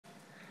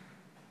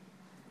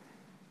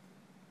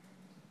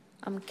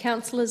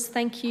Councillors,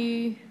 thank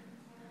you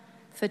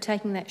for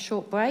taking that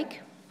short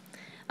break.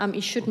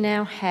 You should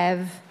now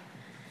have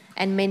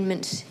an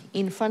amendment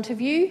in front of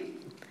you,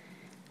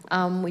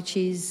 which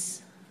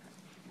is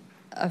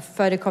a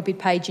photocopied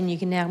page, and you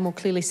can now more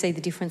clearly see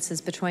the differences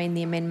between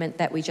the amendment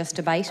that we just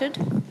debated.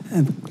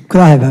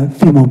 Could I have a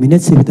few more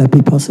minutes, if that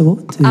be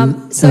possible?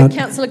 So,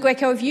 Councillor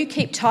Greco, if you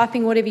keep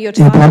typing whatever you're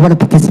Yeah, typing... but I want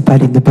to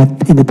participate in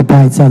the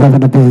debate, so I don't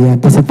want to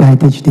be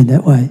disadvantaged in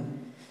that way.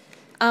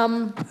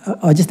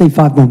 I just need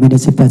 5 more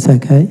minutes, if that's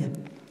okay.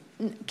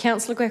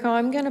 Councillor Greco,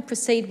 I'm going to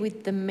proceed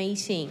with the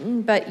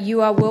meeting, but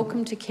you are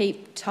welcome to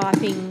keep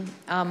typing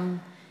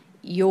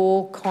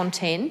your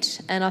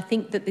content, and I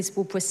think that this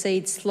will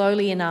proceed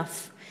slowly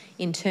enough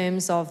in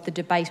terms of the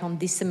debate on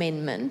this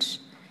amendment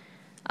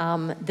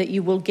that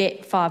you will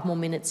get 5 more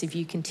minutes if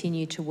you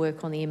continue to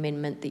work on the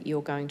amendment that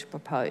you're going to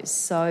propose.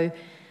 So,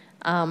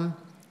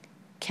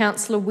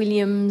 Councillor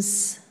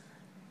Williams,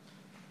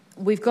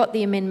 we've got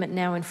the amendment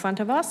now in front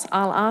of us.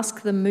 I'll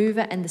ask the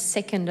mover and the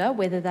seconder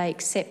whether they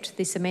accept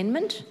this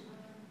amendment.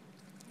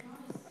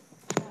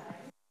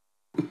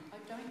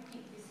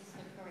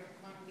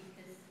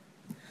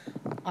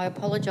 I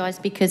apologise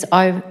because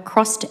I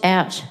crossed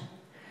out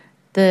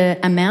the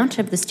amount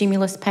of the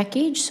stimulus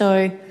package,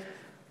 so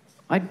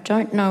I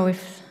don't know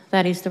if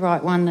that is the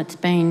right one that's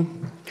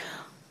been...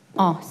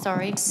 Oh,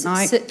 sorry. No,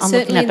 I'm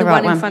looking at the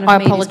right one. I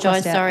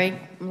apologise, sorry.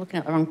 I'm looking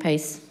at the wrong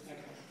piece.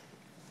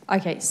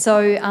 Okay,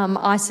 so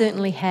I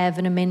certainly have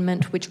an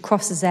amendment which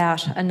crosses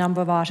out a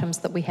number of items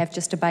that we have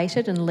just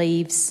debated and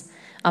leaves...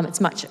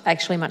 it's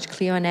actually much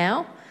clearer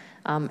now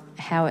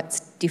how it's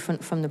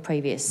different from the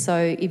previous.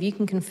 So if you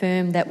can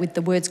confirm that with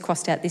the words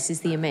crossed out, this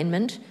is the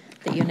amendment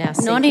that you're now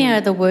seeking. Not only are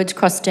the words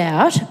crossed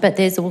out, but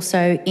there's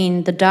also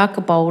in the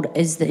darker bold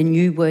is the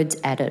new words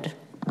added.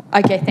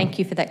 Okay, thank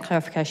you for that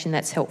clarification.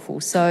 That's helpful.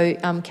 So,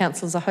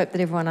 councillors, I hope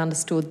that everyone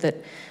understood that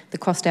the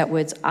crossed out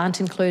words aren't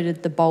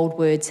included. The bold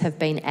words have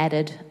been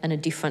added and are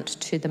different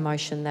to the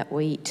motion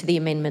to the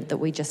amendment that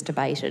we just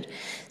debated.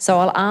 So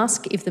I'll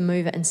ask if the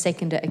mover and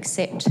seconder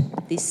accept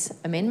this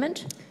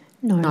amendment.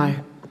 No.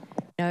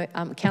 No,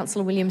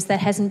 Councillor Williams, that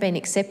hasn't been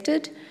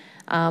accepted.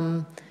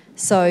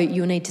 So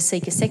you'll need to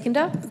seek a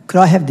seconder. Could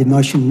I have the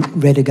motion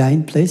read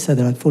again, please, so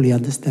that I fully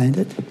understand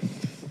it?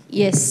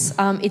 Yes,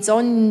 it's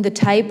on the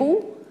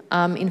table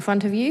in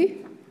front of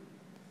you.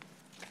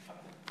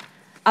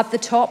 Up the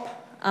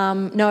top,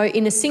 no,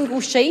 in a single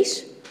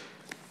sheet.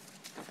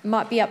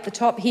 Might be up the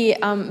top. Here,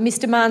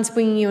 Mr Marn's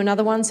bringing you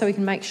another one so we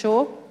can make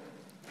sure.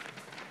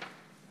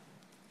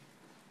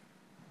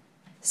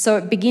 So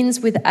it begins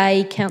with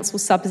A, council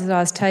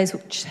subsidised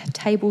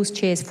tables,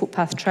 chairs,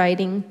 footpath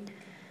trading,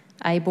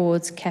 A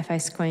boards, cafe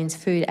screens,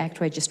 Food Act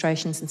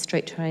registrations and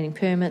street trading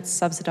permits,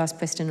 subsidised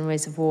Preston and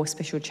Reservoir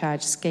special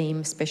charge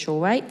scheme,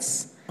 special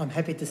rates. I'm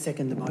happy to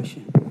second the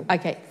motion.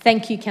 Okay,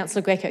 thank you,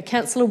 Councillor Greco.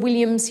 Councillor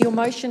Williams,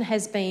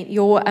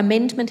 your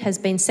amendment has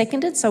been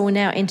seconded, so we'll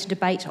now enter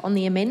debate on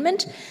the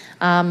amendment.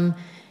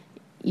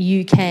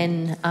 You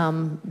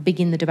can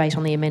begin the debate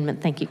on the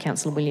amendment. Thank you,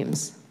 Councillor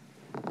Williams.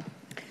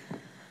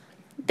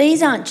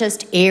 These aren't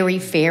just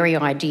airy-fairy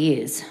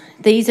ideas.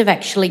 These have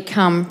actually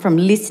come from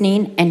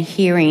listening and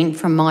hearing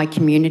from my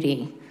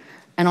community.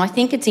 And I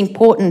think it's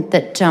important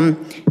that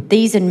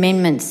these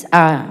amendments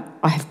I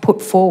have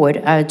put forward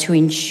to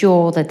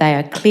ensure that they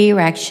are clear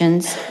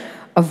actions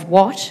of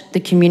what the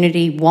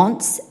community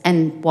wants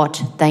and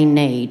what they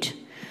need.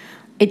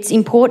 It's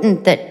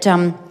important that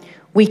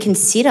we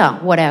consider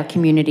what our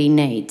community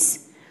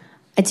needs.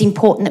 It's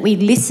important that we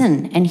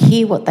listen and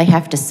hear what they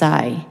have to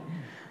say.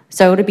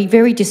 So it'll be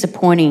very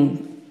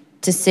disappointing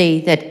to see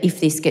that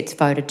if this gets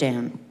voted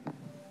down.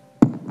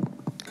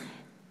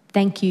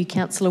 Thank you,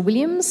 Councillor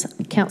Williams.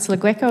 Councillor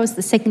Greco is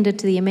the seconder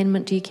to the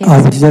amendment. Do you care? I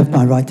reserve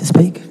my right to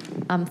speak.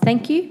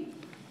 Thank you.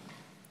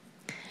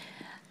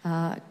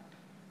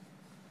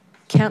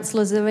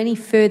 Councillors, are there any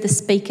further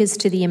speakers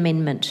to the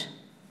amendment?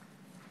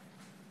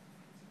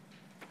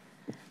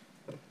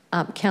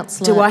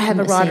 Councillor, do I have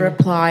a right to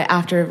reply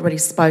after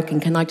everybody's spoken?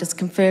 Can I just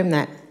confirm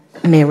that,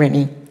 Mayor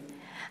Rennie?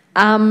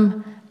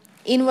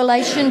 In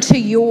relation to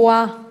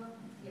your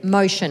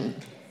motion,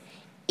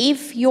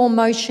 if your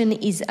motion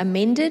is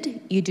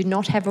amended, you do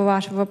not have a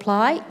right of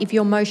reply. If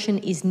your motion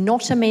is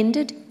not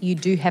amended, you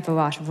do have a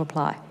right of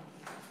reply.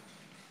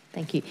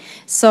 Thank you.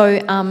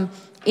 So,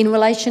 in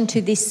relation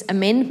to this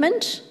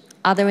amendment,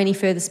 are there any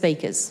further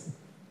speakers?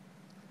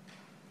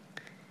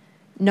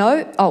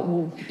 No? Oh,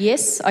 well,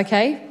 yes,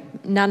 okay.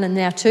 None and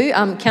now two.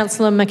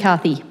 Councillor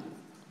McCarthy.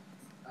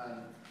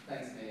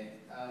 Thanks, Mayor.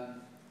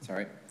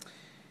 Sorry.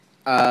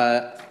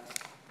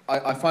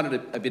 I find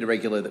it a bit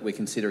irregular that we're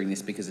considering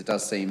this because it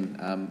does seem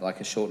like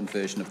a shortened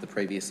version of the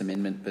previous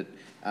amendment, but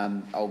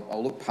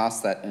I'll look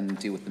past that and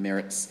deal with the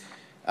merits.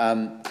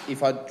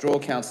 If I draw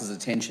Council's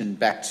attention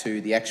back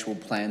to the actual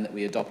plan that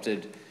we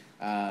adopted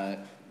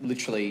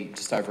literally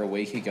just over a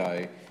week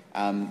ago,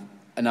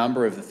 a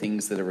number of the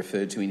things that are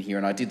referred to in here,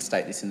 and I did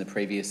state this in the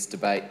previous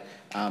debate,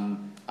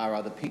 are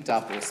either picked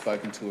up or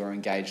spoken to or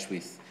engaged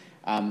with.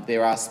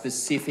 There are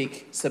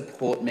specific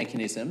support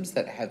mechanisms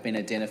that have been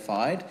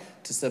identified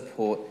to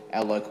support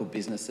our local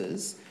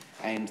businesses,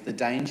 and the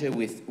danger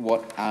with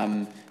what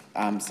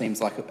feels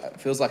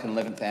like an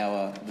 11th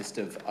hour list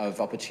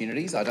of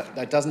opportunities.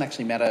 It doesn't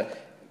actually matter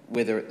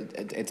whether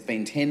it's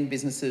been 10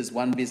 businesses,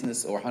 1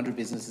 business, or 100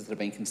 businesses that have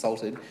been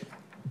consulted.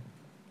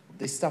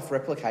 This stuff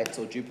replicates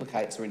or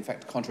duplicates or in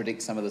fact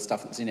contradicts some of the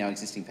stuff that's in our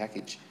existing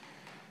package.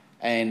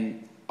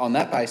 And on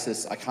that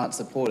basis, I can't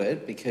support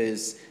it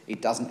because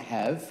it doesn't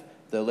have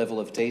the level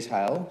of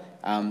detail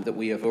that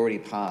we have already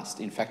passed.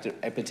 In fact,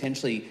 it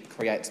potentially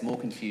creates more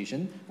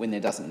confusion when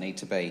there doesn't need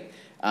to be.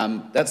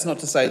 That's not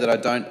to say that I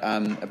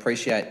don't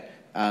appreciate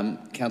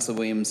Councillor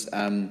Williams'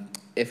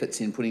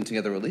 efforts in putting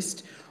together a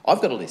list.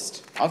 I've got a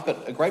list. I've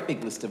got a great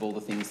big list of all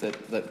the things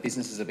that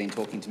businesses have been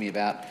talking to me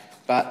about.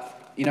 But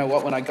you know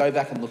what, when I go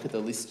back and look at the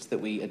list that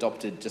we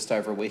adopted just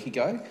over a week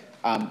ago,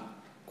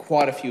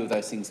 quite a few of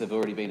those things have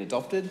already been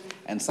adopted,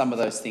 and some of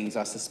those things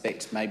I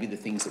suspect may be the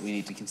things that we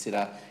need to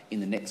consider in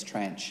the next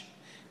tranche.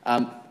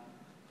 I'm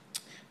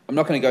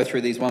not going to go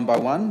through these one by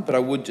one, but I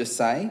would just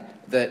say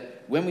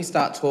that when we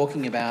start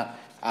talking about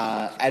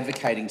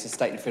advocating to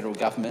state and federal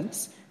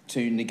governments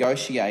to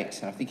negotiate,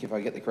 and I think if I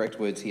get the correct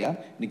words here,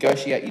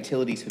 negotiate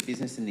utilities for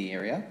business in the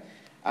area,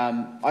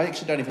 I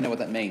actually don't even know what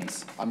that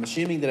means. I'm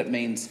assuming that it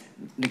means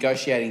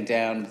negotiating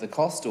down the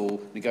cost or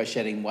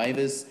negotiating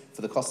waivers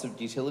for the cost of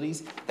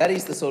utilities. That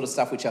is the sort of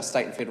stuff which our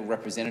state and federal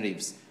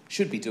representatives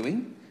should be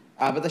doing,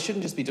 but they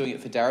shouldn't just be doing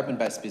it for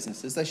Darebin-based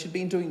businesses. They should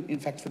be doing, in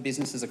fact, for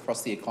businesses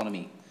across the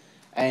economy.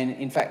 And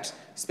in fact,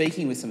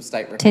 speaking with some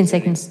state representatives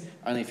 10 seconds.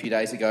 Only a few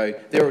days ago,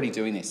 they're already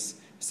doing this.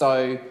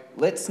 So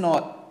let's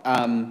not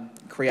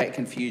create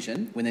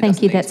confusion when there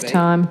doesn't need to be. Thank you, that's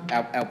time.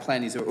 Our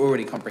plan is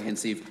already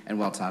comprehensive and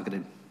well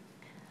targeted.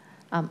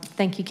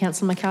 Thank you,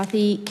 Councillor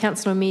McCarthy.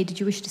 Councillor Amir, did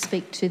you wish to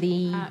speak to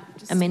the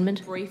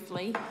amendment?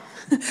 Briefly.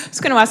 I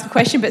was going to ask a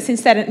question, but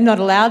since that's not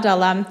allowed,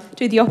 I'll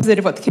do the opposite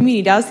of what the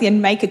community does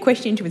and make a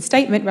question into a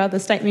statement rather than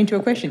a statement into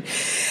a question.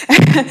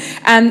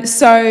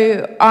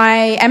 So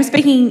I am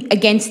speaking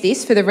against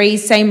this for the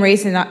same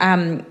reason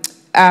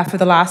for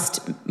the last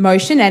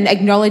motion, and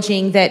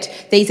acknowledging that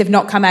these have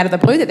not come out of the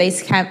blue, that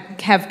these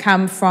have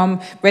come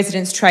from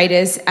residents,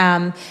 traders.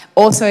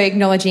 Also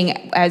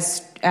acknowledging,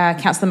 as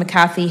Councillor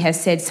McCarthy has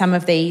said, some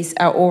of these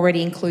are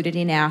already included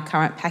in our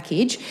current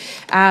package.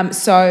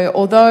 So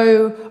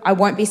although I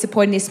won't be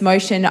supporting this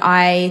motion,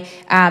 I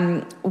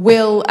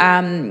will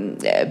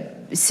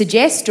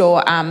suggest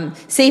or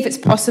see if it's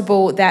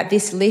possible that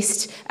this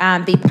list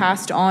be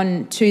passed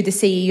on to the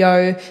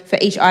CEO for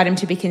each item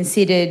to be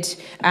considered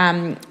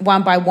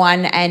one by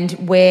one, and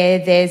where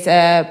there's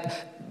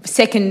a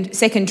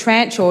second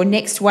tranche or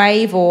next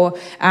wave or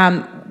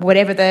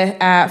whatever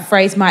the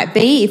phrase might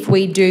be, if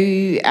we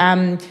do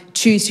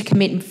choose to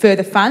commit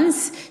further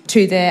funds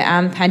to the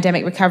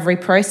pandemic recovery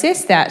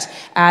process, that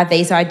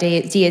these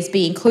ideas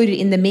be included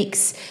in the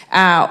mix,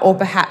 or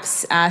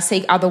perhaps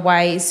seek other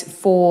ways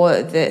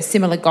for the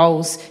similar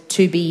goals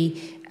to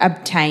be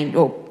obtained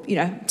or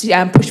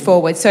to push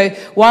forward. So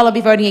while I'll be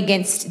voting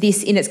against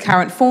this in its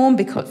current form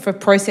because for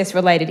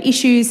process-related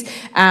issues,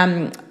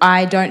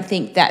 I don't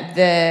think that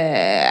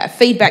the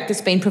feedback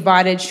that's been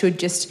provided should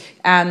just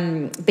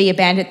be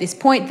abandoned at this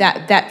point.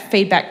 That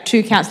feedback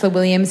to Councillor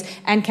Williams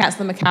and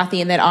Councillor McCarthy,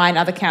 and that I and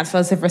other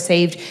councillors have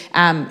received,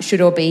 should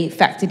all be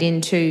factored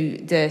into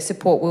the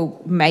support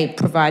we may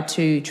provide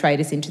to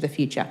traders into the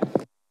future.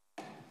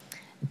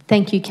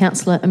 Thank you,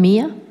 Councillor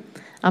Amir.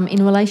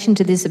 In relation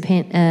to this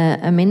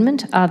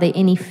amendment, are there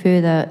any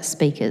further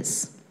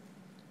speakers?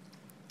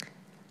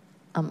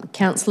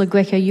 Councillor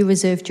Greco, you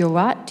reserved your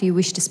right. Do you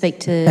wish to speak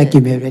to... Thank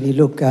you, Mayor Rennie.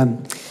 Look,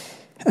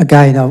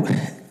 again,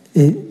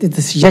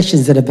 the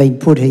suggestions that have been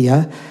put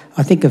here,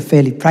 I think are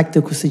fairly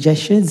practical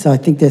suggestions. I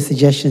think they're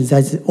suggestions,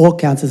 as all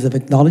councillors have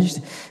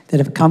acknowledged,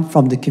 that have come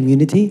from the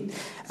community,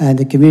 and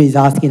the community is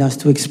asking us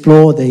to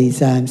explore these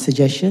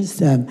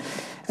suggestions.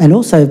 And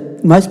also,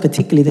 most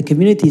particularly, the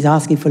community is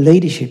asking for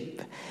leadership.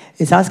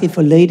 It's asking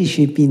for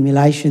leadership in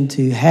relation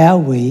to how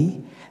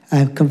we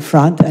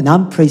confront an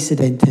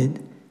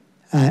unprecedented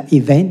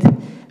event,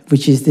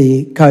 which is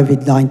the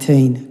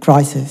COVID-19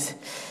 crisis.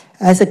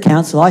 As a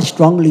council, I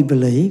strongly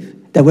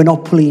believe that we're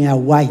not pulling our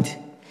weight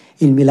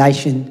in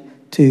relation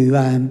to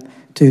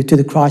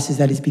the crisis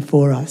that is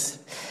before us.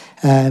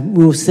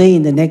 We will see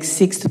in the next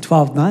 6 to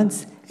 12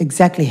 months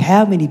exactly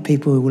how many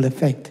people it will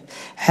affect,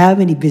 how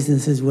many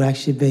businesses will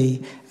actually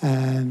be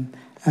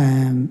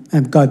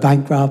go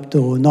bankrupt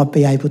or not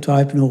be able to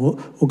open or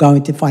go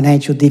into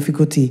financial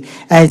difficulty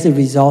as a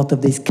result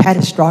of these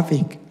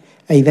catastrophic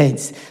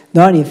events,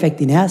 not only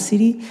affecting our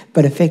city,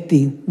 but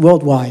affecting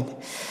worldwide.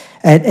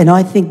 And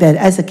I think that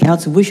as a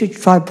council, we should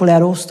try to pull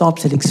out all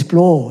stops and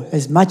explore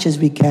as much as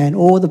we can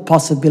all the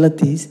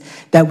possibilities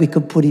that we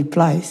could put in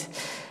place.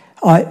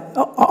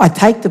 I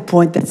take the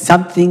point that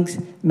some things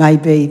may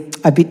be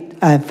a bit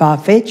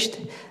far-fetched,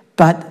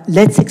 but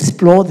let's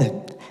explore them.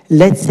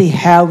 Let's see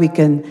how we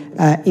can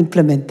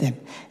implement them.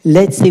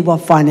 Let's see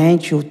what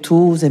financial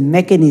tools and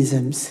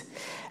mechanisms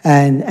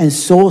and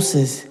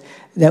sources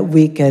that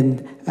we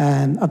can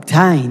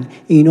obtain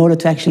in order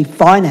to actually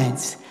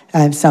finance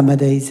some of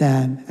these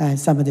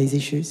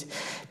issues,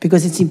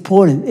 because it's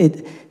important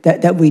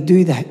that we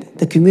do that.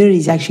 The community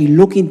is actually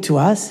looking to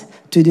us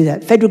to do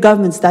that. Federal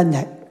government's done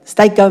that.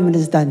 State government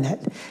has done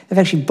that. They've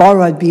actually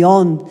borrowed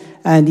beyond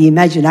the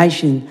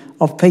imagination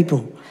of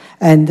people.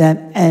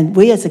 And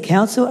we as a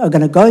council are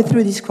going to go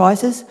through this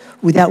crisis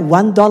without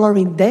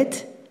 $1 in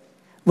debt,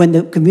 when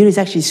the community is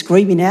actually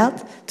screaming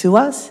out to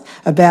us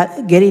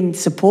about getting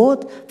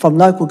support from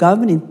local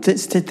government to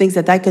things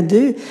that they can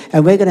do,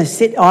 and we're going to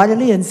sit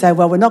idly and say,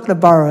 well, we're not going to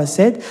borrow a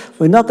cent,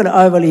 we're not going to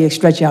overly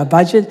stretch our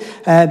budget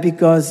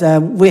because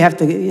we have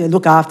to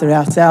look after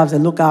ourselves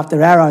and look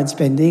after our own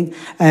spending,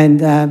 and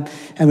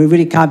we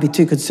really can't be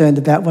too concerned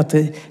about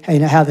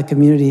how the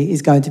community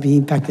is going to be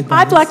impacted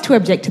by I'd like to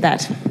object to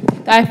that.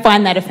 I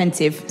find that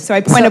offensive.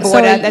 So point of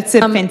order, sorry, that's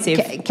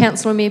offensive.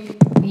 Councillor Amir,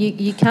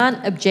 you can't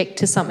object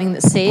to something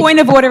that's said. Point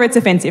of order, it's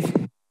offensive. It's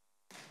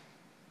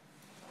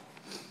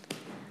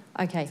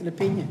Okay. an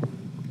opinion.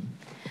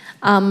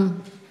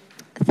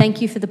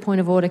 Thank you for the point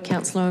of order,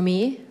 Councillor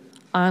Amir.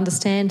 I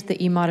understand that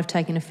you might have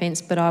taken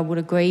offence, but I would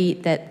agree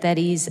that that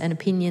is an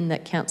opinion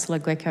that Councillor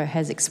Greco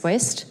has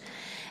expressed,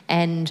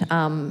 and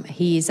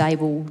he is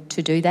able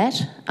to do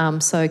that.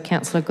 So,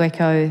 Councillor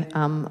Greco,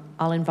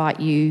 I'll invite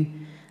you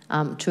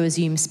to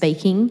resume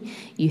speaking.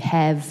 You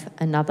have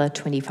another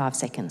 25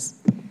 seconds.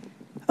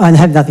 I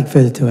have nothing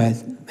further to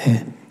add,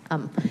 Mayor.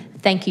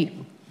 Thank you.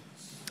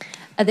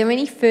 Are there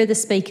any further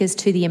speakers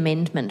to the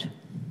amendment?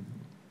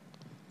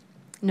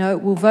 No.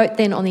 We'll vote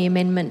then on the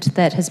amendment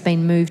that has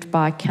been moved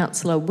by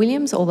Councillor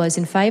Williams. All those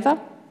in favour?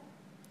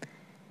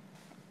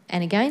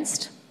 And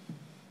against?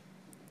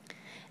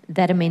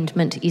 That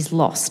amendment is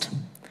lost.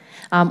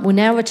 We'll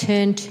now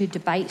return to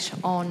debate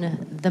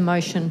on the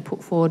motion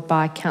put forward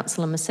by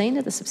Councillor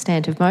Messina, the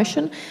substantive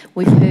motion.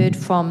 We've heard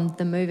from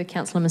the mover,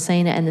 Councillor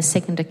Messina, and the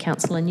seconder,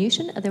 Councillor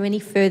Newton. Are there any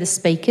further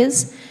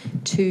speakers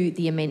to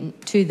the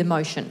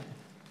motion?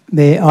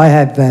 Mayor, I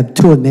have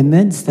two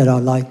amendments that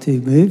I'd like to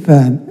move.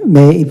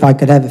 Mayor, if I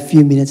could have a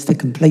few minutes to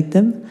complete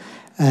them,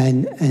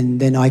 and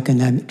then I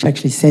can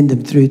actually send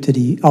them through to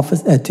the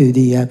office to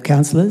the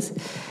councillors.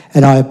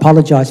 And I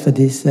apologise for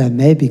this,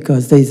 Mayor,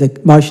 because these are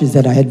motions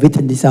that I had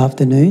written this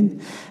afternoon,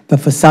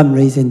 but for some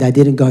reason they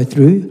didn't go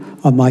through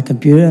on my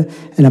computer,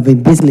 and I've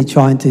been busily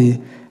trying to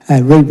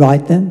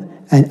rewrite them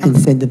and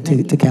send them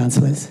to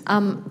councillors.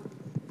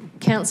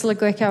 Councillor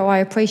Greco, I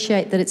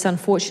appreciate that it's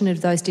unfortunate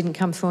if those didn't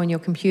come through on your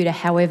computer.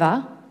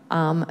 However,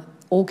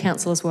 all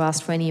councillors were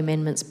asked for any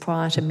amendments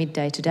prior to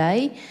midday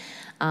today.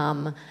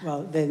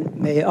 Well, then,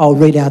 Mayor, I'll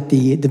read out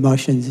the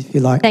motions if you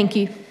like. Thank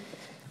you.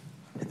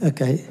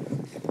 Okay.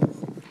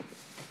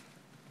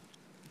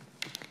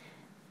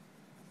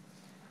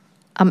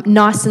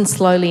 Nice and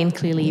slowly and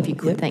clearly, if you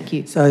could. Yep. Thank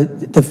you. So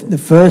the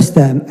first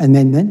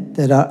amendment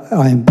that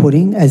I am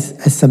putting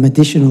as an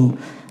additional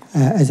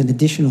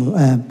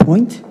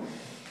point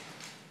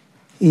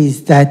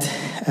is that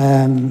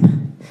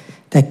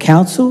the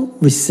council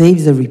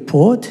receives a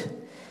report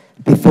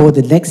before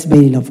the next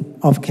meeting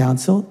of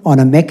council on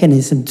a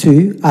mechanism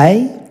to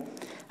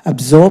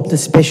absorb the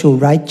special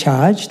rate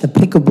charge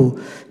applicable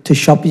to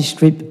shopping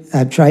strip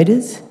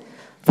traders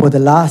for the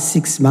last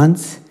 6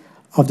 months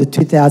of the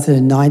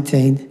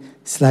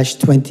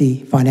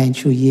 2019/20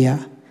 financial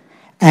year,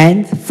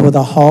 and for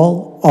the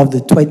whole of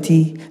the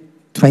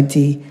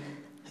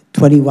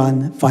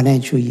 2020-21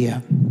 financial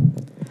year.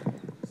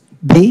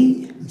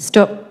 B.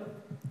 Stop.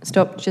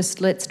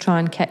 Just let's try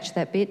and catch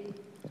that bit.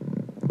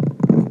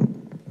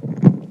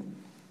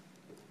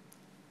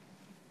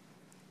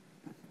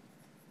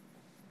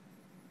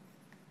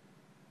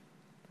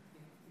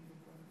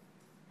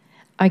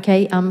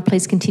 Okay,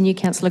 please continue,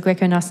 Councillor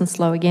Greco, nice and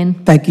slow again.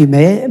 Thank you,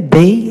 Mayor.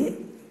 B,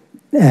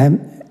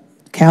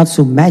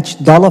 council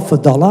match dollar for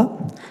dollar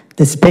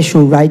the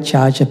special rate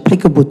charge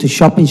applicable to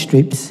shopping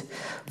strips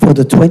for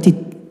the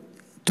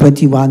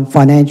 2021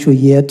 financial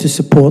year to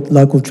support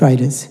local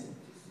traders.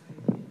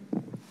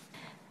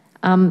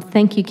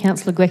 Thank you,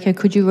 Councillor Greco.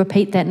 Could you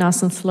repeat that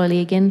nice and slowly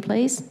again,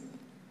 please?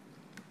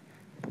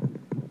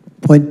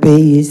 Point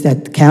B is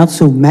that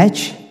council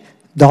match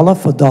dollar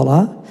for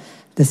dollar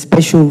the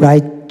special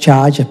rate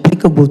charge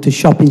applicable to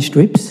shopping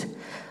strips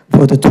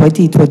for the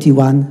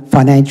 2021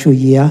 financial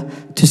year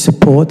to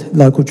support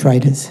local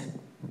traders.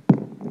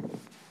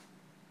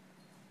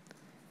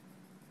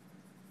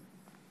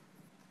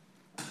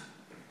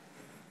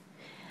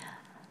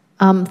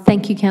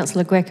 Thank you,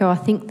 Councillor Greco. I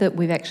think that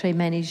we've actually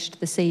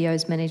the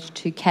CEO's managed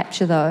to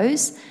capture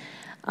those.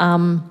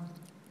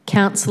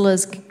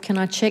 Councillors, can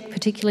I check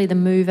particularly the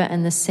mover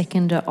and the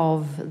seconder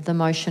of the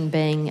motion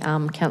being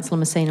Councillor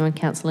Messina and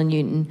Councillor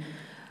Newton,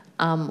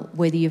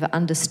 whether you've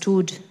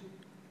understood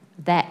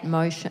that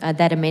motion,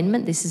 that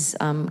amendment. This is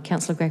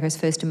Councillor Greco's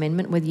first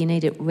amendment, whether you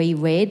need it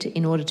reread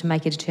in order to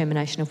make a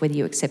determination of whether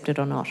you accept it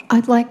or not.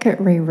 I'd like it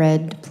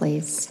reread,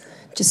 please,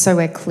 just so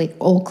we're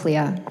all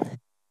clear.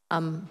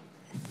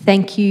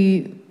 Thank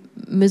you.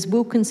 Ms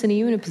Wilkinson, are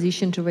you in a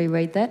position to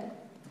reread that?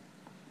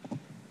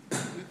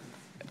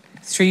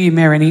 Through you,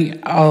 Marini,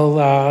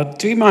 I'll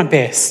do my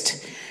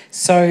best.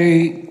 So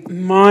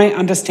my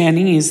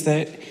understanding is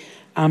that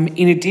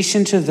in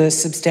addition to the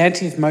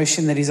substantive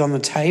motion that is on the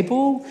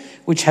table,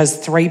 which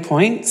has 3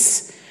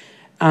 points,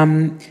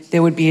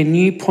 there would be a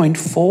new point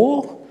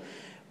 4,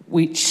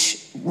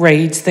 which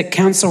reads that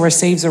council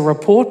receives a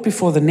report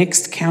before the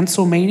next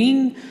council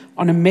meeting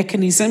on a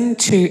mechanism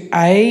to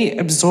A,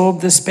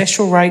 absorb the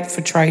special rate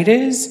for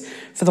traders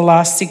for the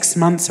last 6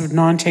 months of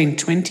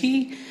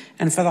 1920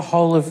 and for the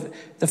whole of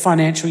the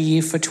financial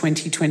year for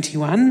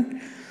 2021.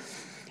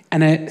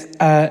 And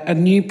a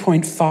new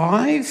point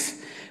 5,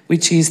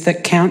 which is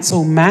that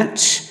council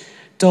match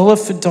dollar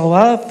for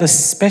dollar the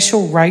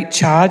special rate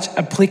charge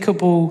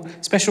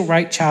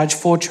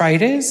for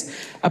traders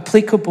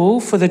applicable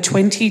for the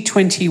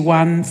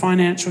 2021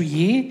 financial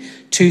year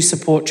to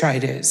support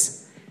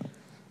traders.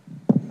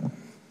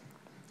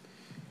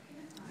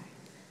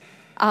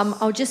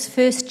 I'll just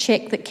first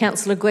check that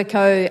Councillor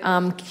Greco,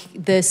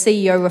 the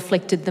CEO,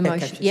 reflected the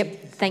motion.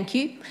 Yep, thank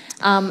you.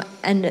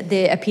 And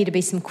there appear to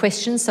be some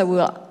questions, so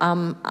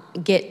we'll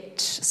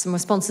get some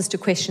responses to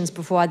questions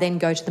before I then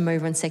go to the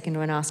mover and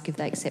seconder and ask if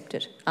they accept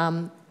it.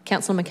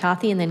 Councillor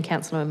McCarthy and then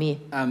Councillor Amir.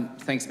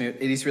 Thanks, Mayor.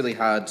 It is really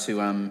hard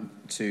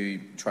to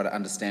try to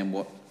understand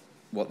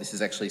what this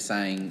is actually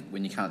saying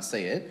when you can't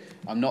see it.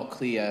 I'm not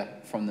clear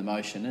from the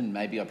motion, and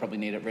maybe I probably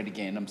need it read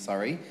again, I'm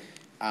sorry,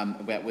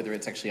 about whether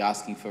it's actually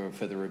asking for a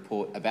further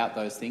report about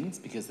those things,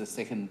 because the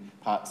second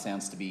part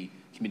sounds to be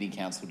committing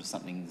council to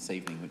something this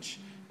evening, which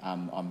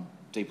I'm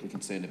deeply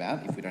concerned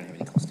about if we don't have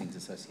any costings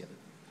associated.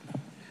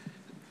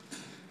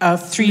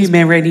 Through you,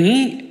 Mayor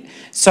Rennie.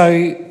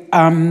 So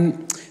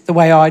the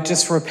way I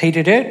just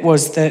repeated it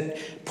was that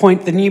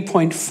the new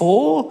point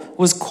 4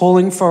 was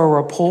calling for a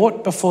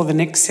report before the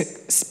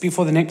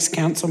next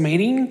council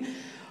meeting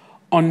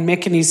on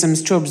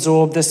mechanisms to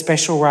absorb the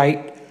special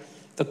rate,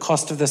 the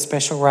cost of the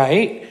special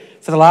rate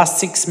for the last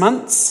 6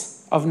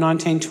 months of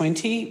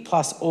 1920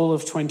 plus all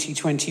of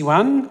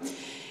 2021.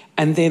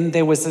 And then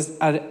there was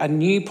a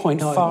new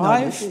point 5.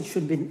 No, it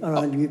should be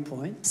a new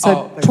point.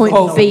 So point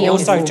B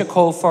also to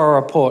call for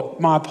a report.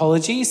 My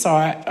apologies, so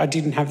I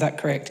didn't have that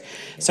correct.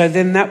 So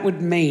then that would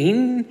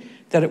mean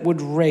that it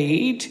would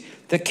read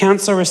that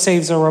council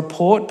receives a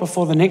report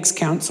before the next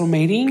council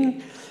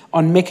meeting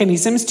on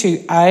mechanisms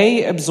to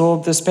A,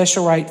 absorb the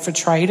special rate for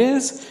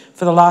traders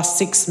for the last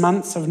 6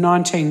 months of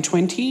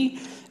 1920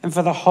 and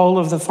for the whole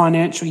of the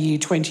financial year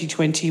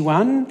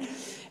 2021,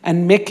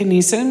 and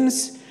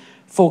mechanisms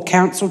for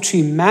council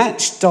to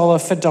match dollar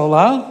for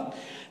dollar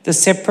the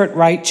separate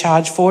rate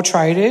charge for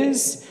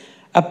traders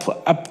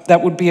that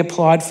would be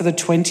applied for the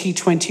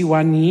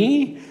 2021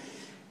 year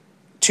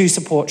to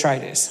support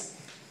traders.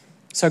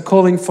 So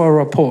calling for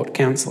a report,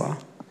 Councillor.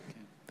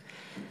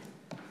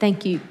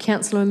 Thank you.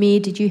 Councillor Amir,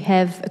 did you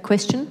have a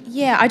question?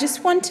 Yeah, I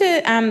just want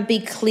to be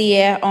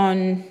clear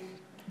on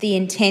the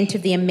intent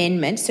of the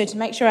amendment. So to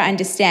make sure I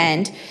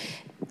understand,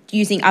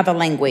 using other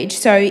language.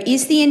 So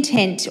is the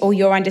intent or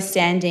your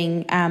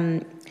understanding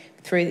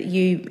through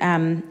you,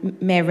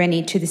 Mayor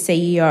Rennie, to the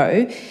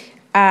CEO,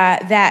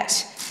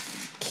 that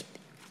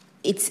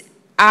it's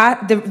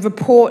the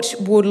report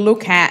would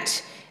look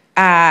at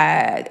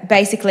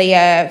basically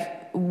a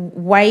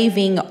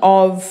waiving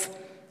of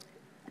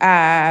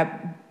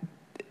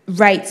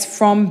rates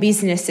from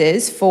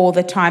businesses for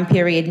the time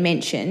period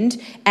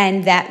mentioned,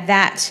 and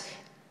that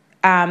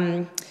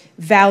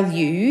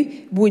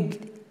value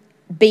would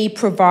be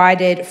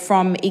provided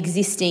from the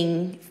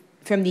existing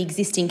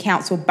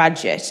council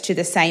budget to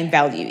the same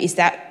value. Is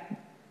that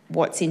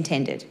what's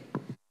intended?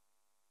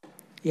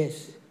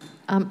 Yes.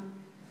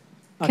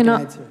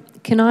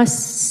 Can I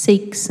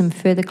seek some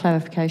further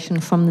clarification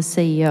from the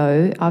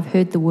CEO? I've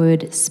heard the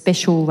word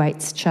special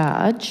rates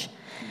charge,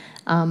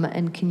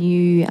 and can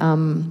you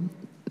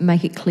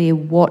make it clear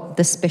what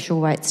the special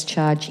rates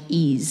charge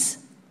is?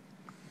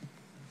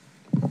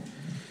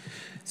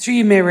 Through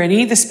you, Mayor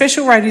Rennie, the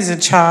special rate is a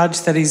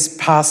charge that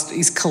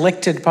is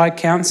collected by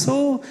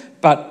council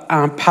but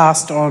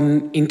passed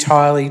on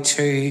entirely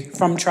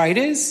from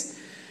traders.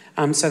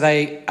 So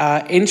they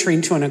enter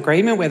into an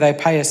agreement where they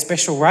pay a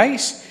special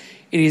rate.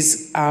 It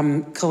is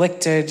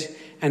collected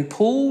and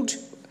pooled.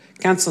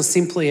 Council is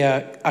simply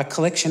a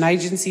collection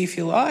agency, if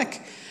you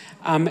like,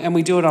 and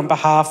we do it on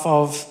behalf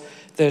of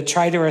the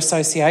trader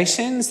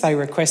associations. They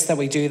request that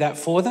we do that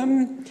for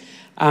them.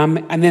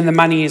 And then the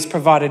money is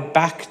provided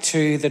back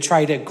to the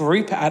trader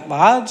group at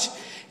large,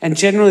 and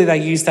generally they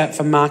use that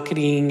for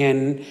marketing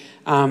and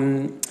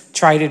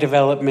trader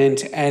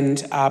development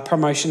and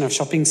promotion of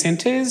shopping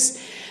centres.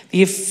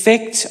 The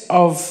effect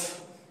of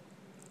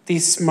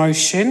this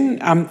motion,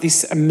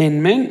 this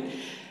amendment,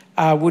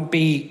 would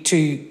be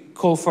to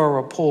call for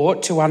a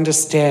report to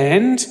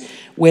understand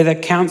whether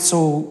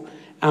council,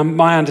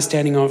 my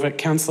understanding of it,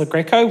 Councillor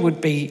Greco, would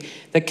be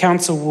that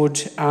council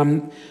would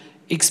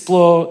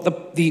explore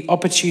the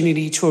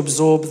opportunity to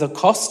absorb the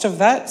cost of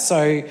that.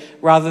 So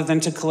rather than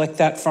to collect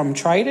that from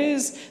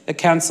traders, the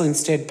council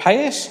instead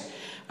pay it.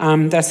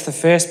 That's the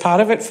first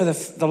part of it for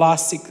the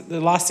last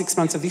 6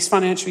 months of this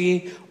financial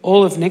year,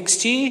 all of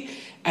next year,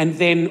 and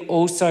then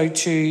also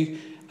to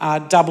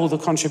double the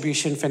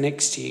contribution for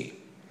next year.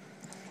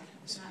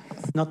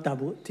 Not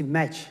double, to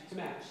match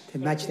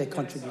their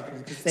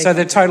contribution. So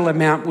the total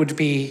amount would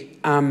be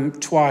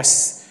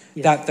twice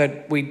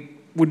that we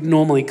would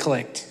normally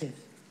collect. Yes.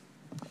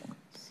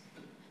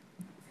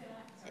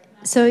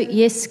 So,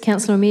 yes,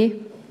 Councillor Amir?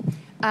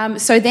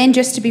 So then,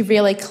 just to be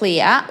really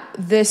clear,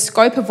 the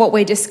scope of what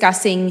we're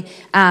discussing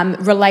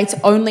relates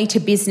only to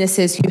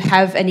businesses who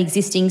have an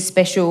existing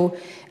special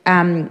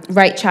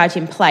rate charge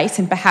in place,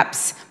 and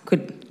perhaps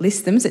could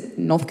list them at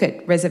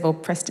Northcote, Reservoir,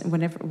 Preston,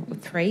 whatever,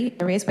 3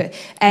 areas,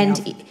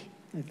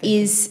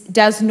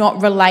 does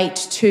not relate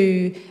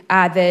to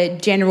the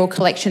general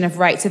collection of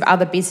rates of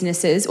other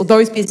businesses, or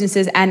those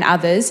businesses and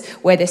others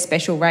where the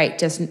special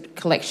rate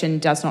collection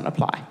does not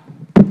apply.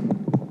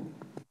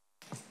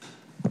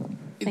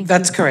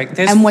 That's correct.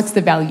 And what's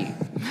the value?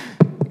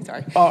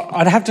 Sorry.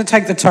 I'd have to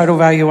take the total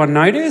value on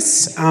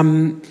notice.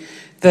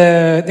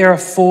 There are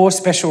 4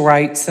 special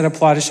rates that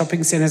apply to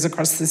shopping centres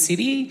across the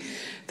city.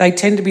 They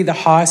tend to be the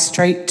high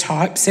street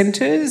type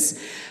centres.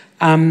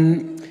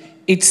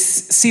 It's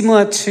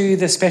similar to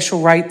the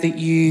special rate that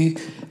you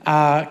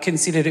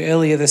considered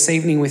earlier this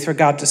evening with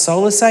regard to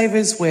solar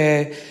savers,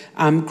 where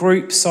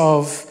groups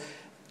of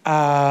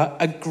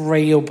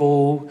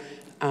agreeable,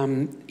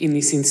 in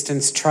this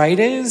instance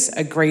traders,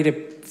 agree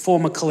to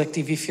form a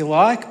collective, if you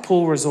like,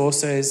 pool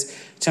resources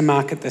to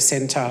market the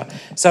centre.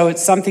 So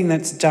it's something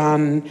that's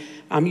done,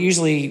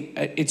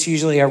 it's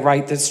usually a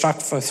rate that's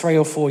struck for 3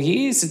 or 4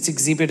 years. It's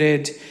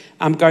exhibited,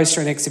 goes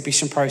through an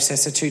exhibition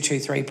process, a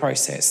 223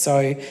 process.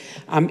 So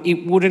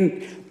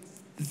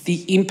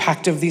the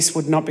impact of this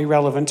would not be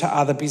relevant to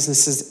other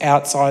businesses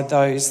outside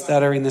those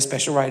that are in the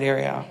special rate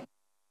area.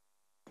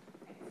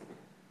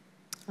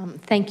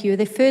 Thank you. Are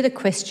there further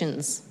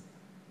questions?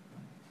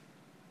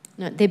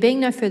 No, there being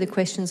no further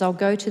questions, I'll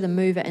go to the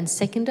mover and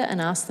seconder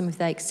and ask them if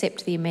they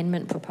accept the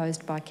amendment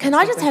proposed by Councillor Can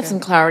I just have some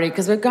clarity,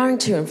 because we're going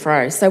to and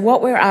fro. So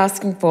what we're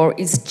asking for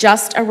is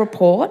just a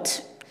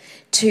report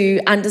to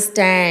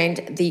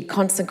understand the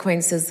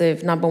consequences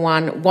of, number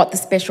 1, what the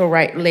special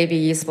rate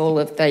levy is for all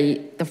of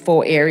the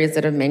 4 areas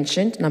that are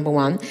mentioned, number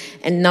 1,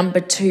 and number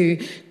 2,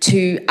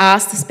 to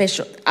ask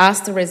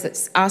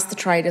the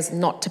traders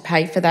not to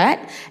pay for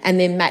that, and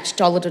then match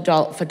dollar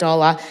for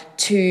dollar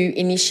to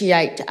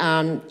initiate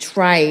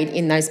trade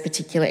in those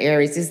particular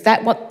areas. Is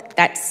that what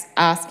that's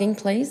asking,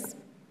 please?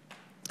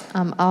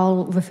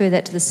 I'll refer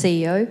that to the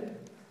CEO.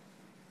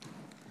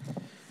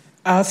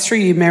 Through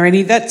you,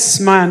 Marini,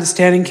 that's my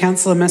understanding,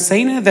 Councillor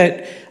Messina,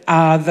 that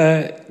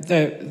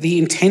the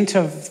intent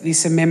of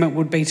this amendment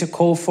would be to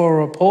call for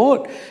a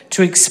report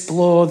to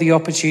explore the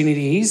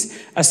opportunities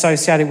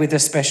associated with the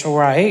special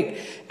rate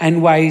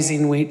and ways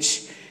in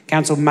which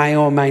Council may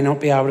or may not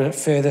be able to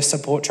further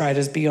support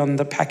traders beyond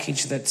the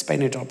package that's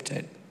been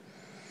adopted.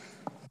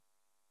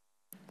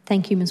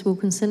 Thank you, Ms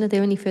Wilkinson. Are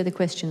there any further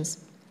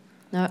questions?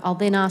 No, I'll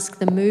then ask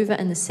the mover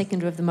and the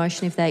seconder of the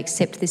motion if they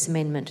accept this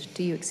amendment.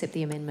 Do you accept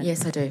the amendment?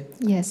 Yes, I do.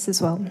 Yes,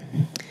 as well.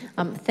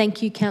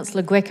 Thank you,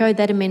 Councillor Greco.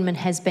 That amendment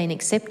has been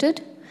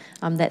accepted.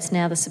 That's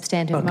now the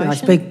substantive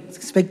motion. Can I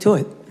speak to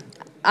it?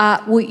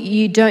 Well,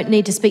 you don't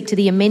need to speak to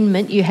the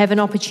amendment. You have an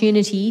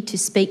opportunity to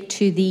speak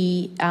to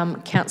the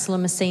Councillor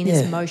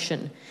Messina's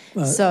motion.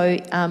 Right. So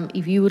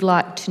if you would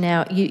like to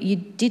now... You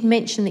did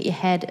mention that you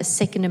had a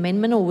second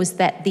amendment, or was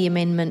that the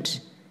amendment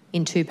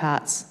in 2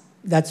 parts?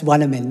 That's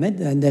one amendment,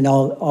 and then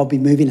I'll be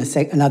moving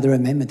another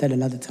amendment at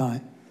another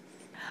time.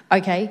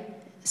 Okay.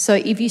 So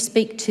if you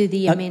speak to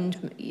the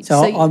amendment...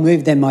 So I'll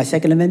move then my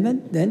second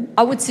amendment then?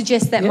 I would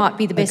suggest that might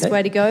be the best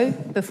way to go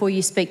before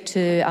you speak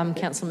to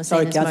Councillor Messina's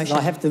motion. Sorry,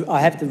 Councillor,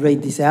 I have to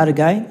read this out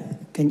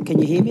again. Can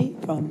you hear me?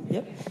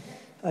 Yep.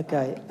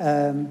 Okay.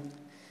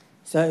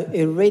 So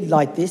it'll read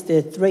like this. There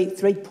are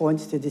three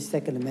points to this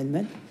second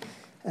amendment.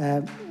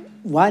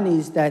 One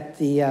is that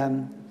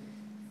the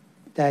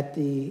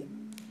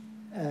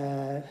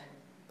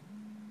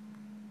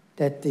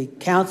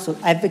council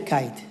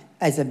advocate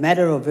as a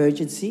matter of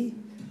urgency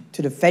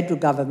to the federal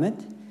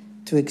government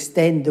to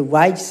extend the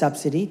wage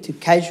subsidy to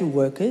casual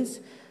workers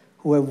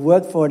who have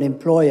worked for an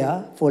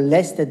employer for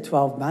less than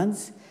 12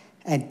 months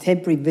and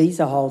temporary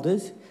visa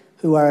holders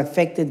who are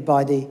affected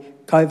by the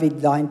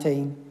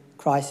COVID-19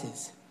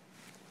 crisis.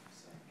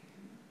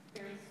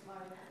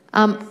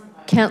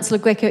 Councillor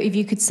Greco, if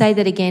you could say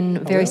that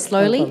again very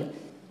slowly.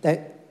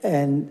 That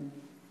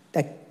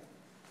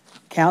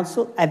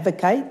council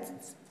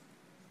advocates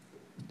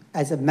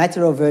as a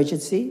matter of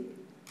urgency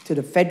to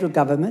the federal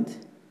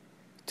government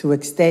to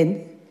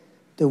extend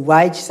the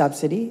wage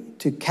subsidy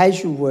to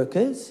casual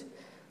workers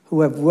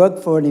who have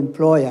worked for an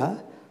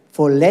employer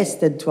for less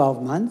than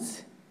 12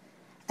 months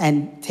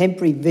and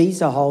temporary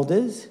visa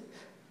holders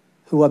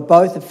who are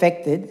both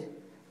affected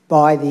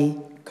by the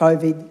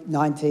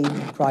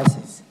COVID-19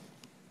 crisis.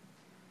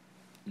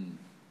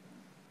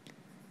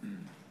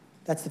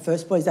 That's the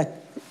first point. Is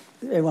that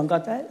everyone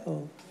got that?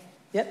 Or?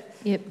 Yep.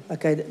 Yep.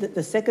 Okay.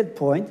 The second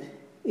point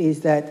is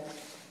that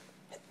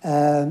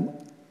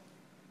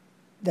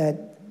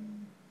that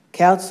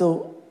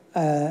council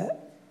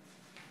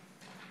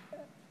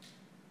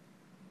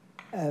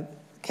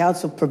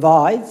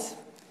provides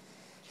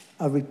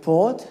a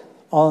report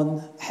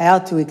on how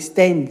to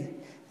extend.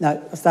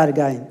 No, I'll start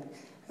again.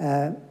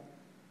 That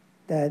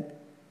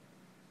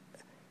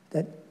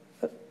the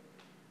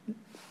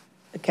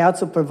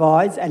council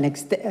provides an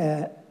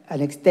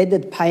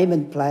extended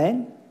payment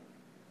plan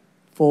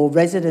for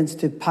residents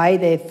to pay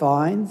their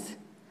fines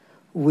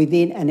with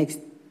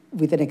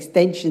an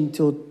extension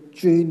till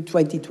June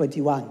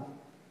 2021.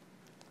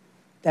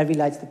 That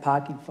relates to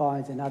parking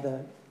fines and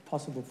other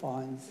possible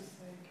fines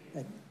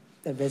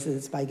that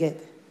residents may get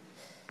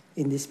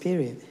in this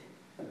period.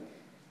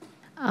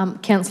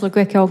 Councillor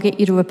Greco, I'll get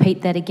you to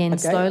repeat that again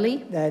slowly.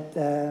 That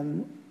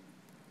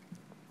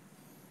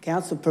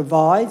council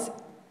provides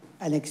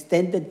an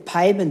extended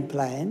payment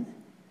plan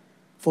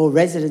for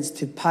residents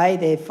to pay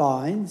their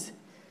fines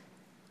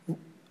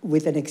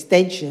with an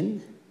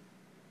extension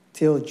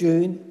till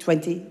June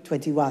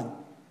 2021.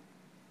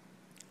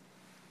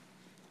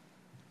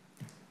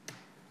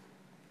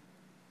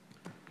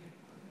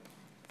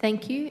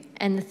 Thank you.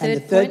 And the And the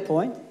third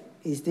point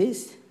is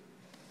this: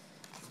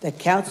 the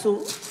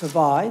council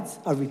provides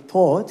a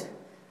report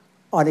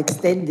on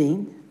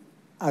extending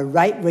a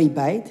rate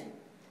rebate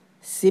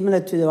similar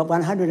to the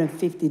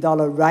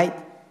 $150 rate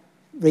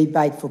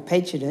rebate for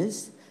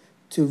pensioners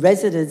to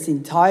residents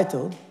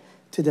entitled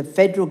to the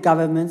federal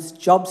government's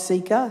Job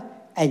Seeker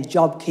and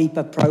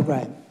JobKeeper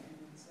program.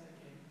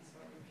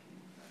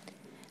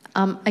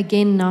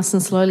 Again, nice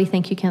and slowly.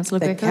 Thank you, Councillor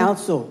Greco. The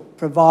council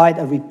provide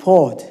a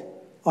report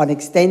on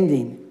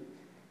extending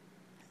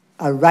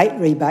a rate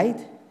rebate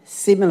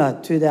similar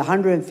to the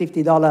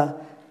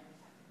 $150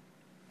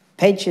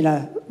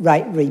 pensioner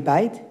rate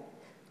rebate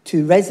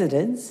to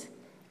residents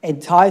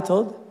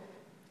entitled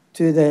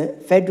to the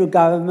federal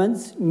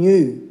government's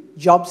new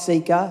Job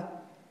Seeker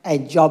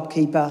and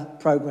JobKeeper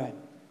program.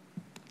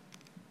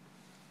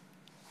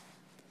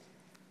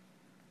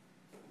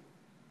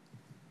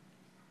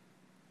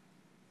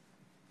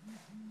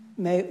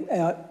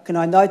 Can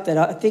I note that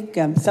I think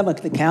some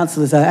of the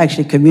councillors are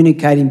actually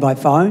communicating by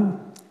phone,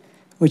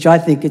 which I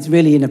think is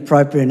really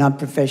inappropriate and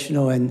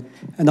unprofessional and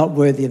not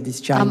worthy of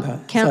this chamber.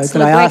 So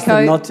can I ask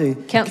them not to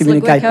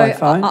communicate by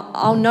phone?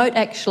 I'll note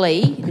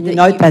actually... Can you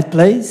note that,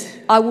 please?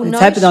 I will note...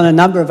 It's happened on a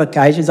number of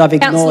occasions. I've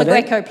ignored it. Councillor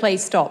Greco,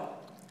 please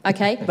stop.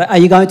 Okay? But are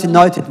you going to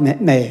note it,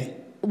 Mayor?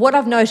 What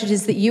I've noted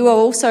is that you are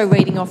also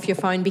reading off your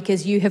phone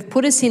because you have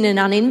put us in an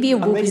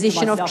unenviable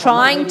position of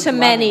trying to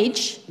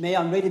manage... Me,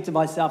 I'm reading to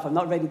myself. I'm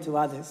not reading to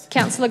others.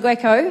 Councillor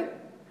Greco,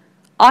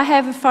 I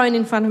have a phone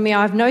in front of me.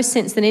 I have no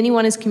sense that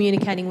anyone is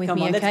communicating with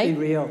me, okay? Let's be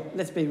real.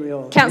 Let's be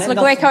real. Councillor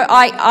Greco,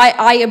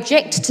 I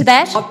object to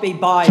that. Not be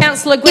biased.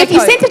 Councillor Greco... If you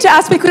sent it to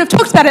us, we could have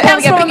talked about it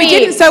earlier, but you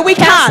didn't, so we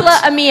can't.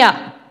 Councillor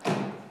Amir.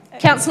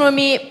 Councillor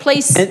Amir,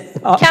 please...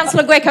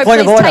 Councillor Greco,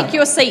 please take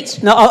your seat.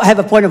 No, I have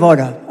a point of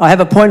order. I have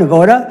a point of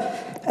order.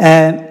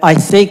 I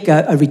seek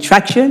a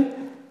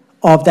retraction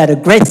of that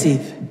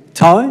aggressive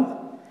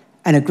tone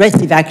and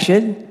aggressive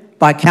action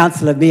by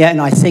Councillor Amir, and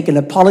I seek an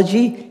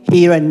apology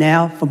here and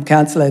now from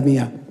Councillor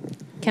Amir.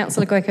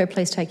 Councillor Greco,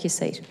 please take your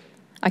seat.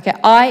 Okay,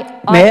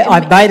 Mayor,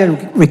 I've made a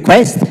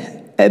request.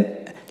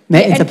 Mayor,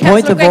 it's a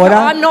point of order.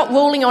 I'm not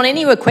ruling on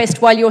any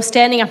request while you're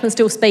standing up and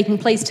still speaking.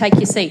 Please take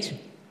your seat.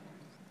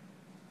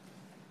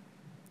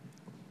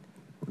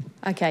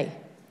 Okay,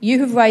 you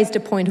have raised a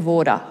point of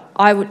order.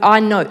 I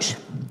note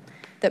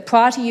that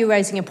prior to you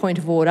raising a point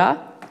of order,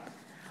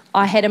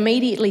 I had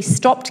immediately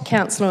stopped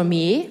Councillor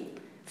Amir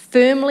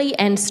firmly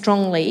and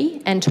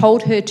strongly and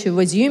told her to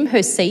resume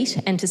her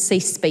seat and to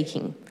cease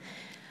speaking.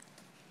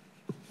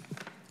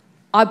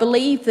 I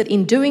believe that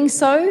in doing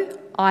so,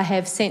 I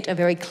have sent a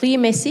very clear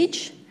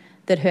message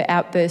that her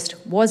outburst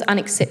was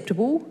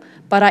unacceptable,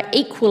 but I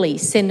equally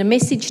send a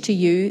message to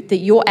you that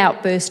your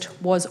outburst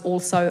was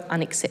also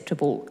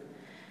unacceptable.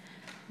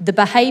 The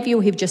behaviour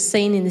we've just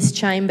seen in this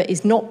chamber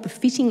is not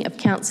befitting of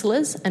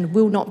councillors and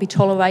will not be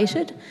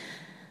tolerated.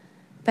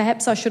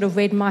 Perhaps I should have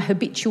read my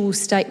habitual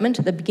statement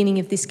at the beginning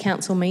of this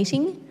council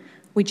meeting,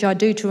 which I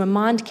do to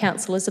remind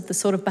councillors of the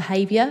sort of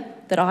behaviour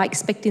that I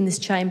expect in this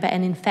chamber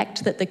and in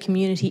fact that the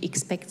community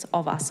expects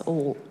of us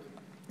all.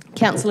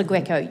 Councillor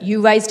Greco,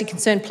 you raised a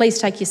concern. Please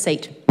take your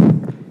seat.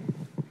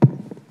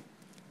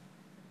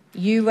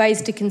 You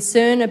raised a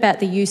concern about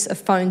the use of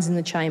phones in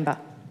the chamber.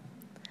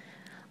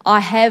 I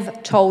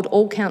have told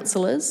all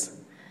councillors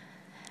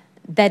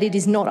that it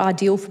is not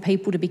ideal for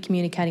people to be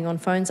communicating on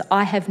phones.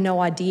 I have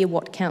no idea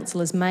what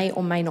councillors may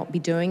or may not be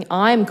doing.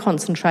 I am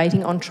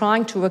concentrating on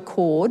trying to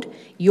record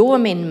your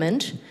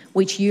amendment,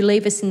 which you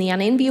leave us in the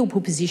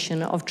unenviable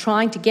position of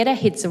trying to get our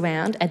heads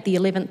around at the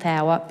 11th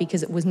hour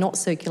because it was not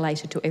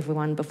circulated to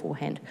everyone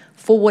beforehand,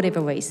 for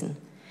whatever reason.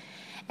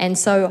 And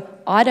so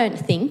I don't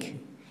think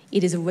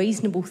it is a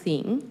reasonable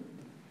thing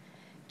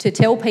to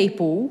tell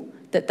people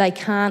that they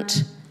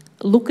can't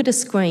look at a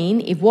screen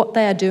if what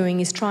they are doing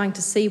is trying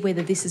to see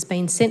whether this has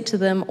been sent to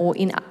them or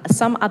in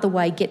some other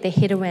way get their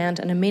head around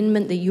an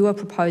amendment that you are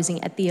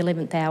proposing at the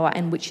 11th hour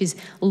and which is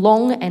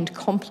long and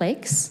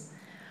complex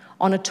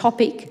on a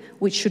topic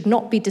which should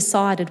not be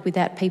decided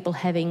without people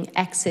having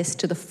access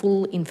to the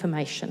full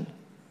information.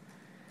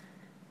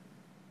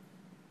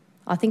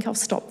 I think I'll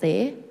stop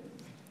there.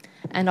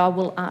 and I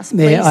will ask,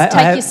 Mayor, please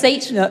take your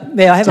seat.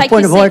 Mayor, I have a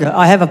point of order.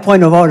 I have a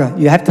point of order.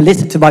 You have to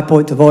listen to my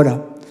point of order.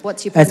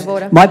 What's your point of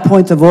order? My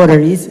point of order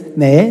is,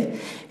 Mayor,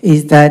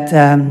 is that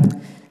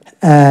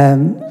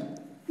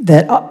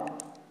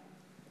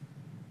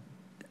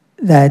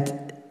that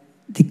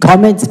the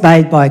comments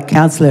made by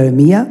Councillor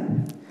Amir,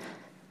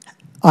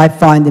 I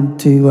find them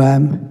to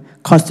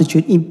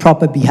constitute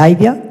improper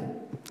behaviour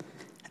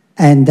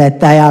and that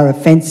they are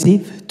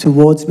offensive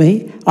towards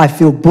me. I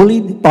feel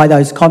bullied by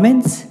those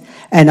comments,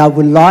 and I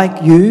would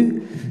like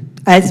you,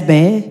 as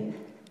Mayor,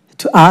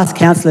 to ask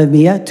Councillor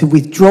Amir to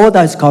withdraw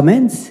those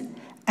comments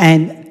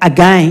and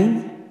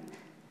again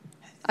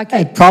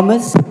a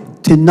promise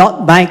to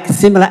not make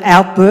similar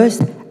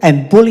outbursts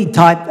and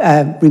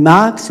bully-type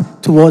remarks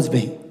towards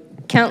me.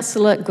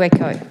 Councillor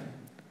Greco,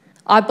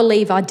 I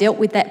believe I dealt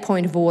with that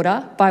point of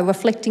order by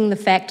reflecting the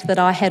fact that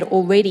I had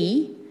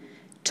already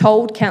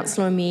told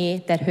Councillor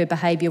Amir that her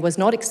behaviour was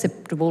not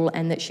acceptable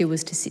and that she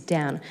was to sit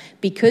down.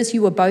 Because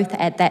you were both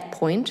at that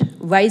point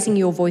raising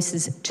your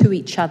voices to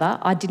each other,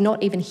 I did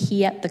not even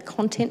hear the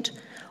content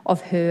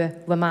of her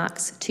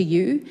remarks to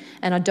you,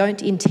 and I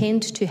don't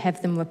intend to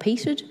have them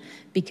repeated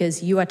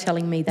because you are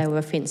telling me they were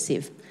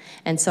offensive.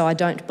 And so I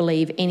don't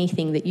believe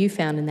anything that you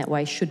found in that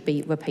way should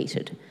be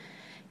repeated.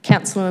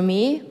 Councillor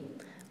Amir,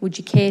 would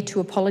you care to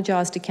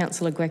apologise to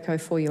Councillor Greco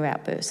for your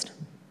outburst?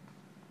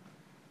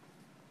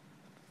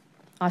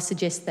 I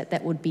suggest that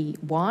that would be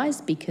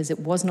wise because it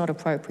was not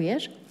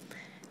appropriate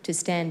to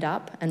stand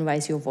up and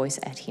raise your voice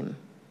at him.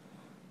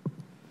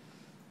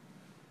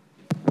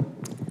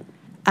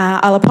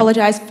 I'll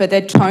apologise for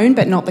the tone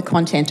but not the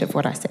content of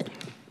what I said.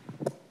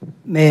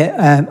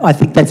 Mayor, I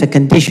think that's a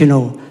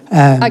conditional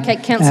Okay,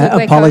 Councillor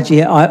Greco.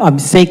 apology. I'm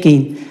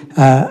seeking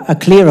a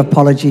clear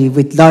apology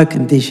with no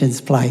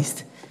conditions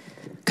placed.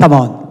 Come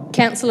on.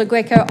 Councillor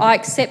Greco, I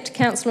accept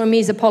Councillor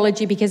Amir's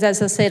apology because,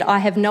 as I said, I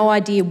have no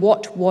idea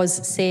what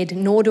was said,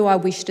 nor do I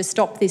wish to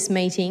stop this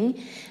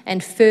meeting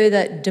and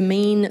further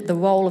demean the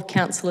role of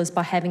councillors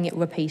by having it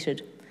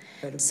repeated.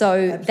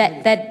 So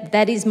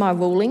that is my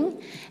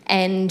ruling,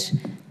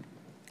 and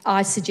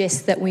I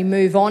suggest that we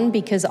move on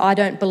because I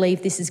don't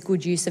believe this is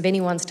good use of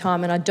anyone's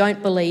time, and I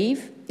don't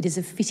believe it is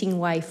a fitting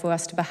way for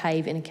us to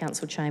behave in a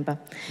council chamber.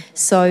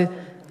 So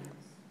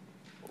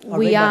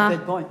we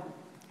are...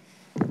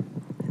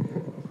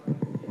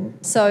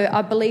 So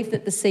I believe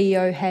that the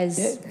CEO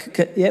has...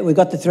 Yeah, we've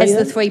got the three.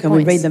 The 3 Can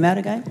points. we read them out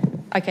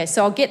again? Okay,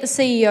 so I'll get the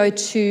CEO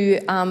to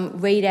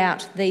read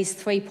out these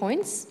 3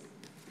 points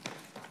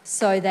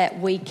so that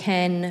we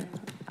can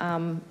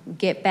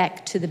get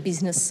back to the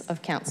business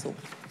of council.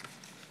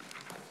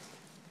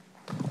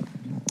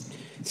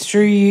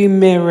 Through you,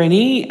 Mayor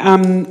Rennie.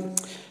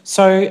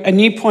 So a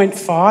new point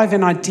 5,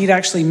 and I did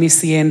actually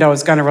miss the end. I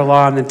was going to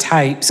rely on the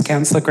tapes,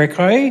 Councillor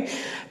Greco,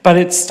 but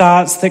it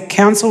starts that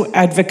council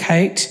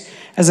advocate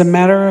as a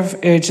matter of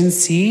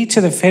urgency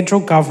to the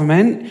federal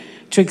government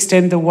to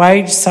extend the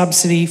wage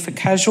subsidy for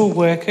casual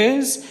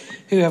workers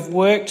who have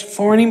worked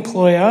for an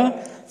employer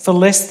for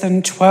less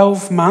than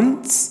 12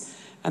 months,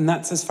 and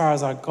that's as far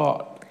as I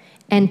got.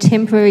 And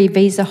temporary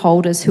visa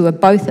holders who are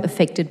both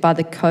affected by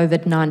the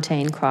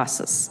COVID-19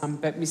 crisis.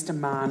 But Mr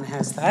Mann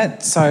has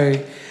that,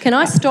 so... Can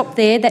I stop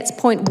there? That's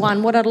point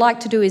 1. What I'd like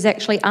to do is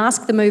actually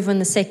ask the mover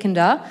and the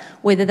seconder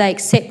whether they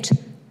accept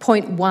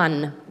point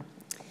 1.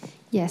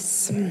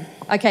 Yes.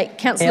 Okay,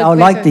 Councillor Yeah, I would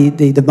Greco.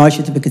 like the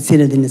motion to be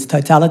considered in its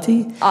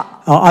totality.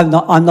 I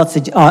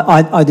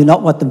do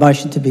not want the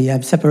motion to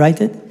be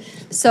separated.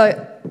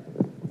 So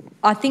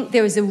I think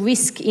there is a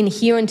risk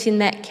inherent in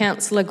that,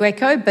 Councillor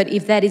Greco, but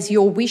if that is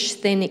your wish,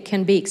 then it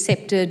can be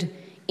accepted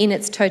in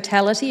its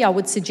totality. I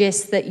would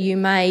suggest that you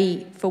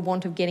may, for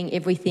want of getting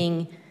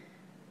everything,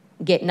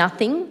 get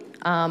nothing.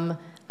 Are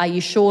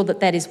you sure that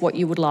that is what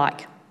you would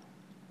like?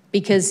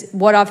 Because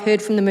what I've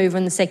heard from the mover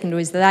and the seconder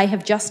is that they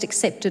have just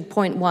accepted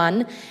point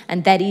 1,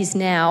 and that is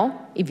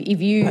now, if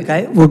you...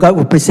 Okay,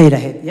 we'll proceed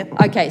ahead, yep.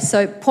 Okay,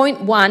 so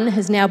point 1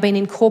 has now been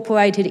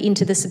incorporated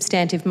into the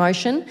substantive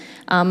motion.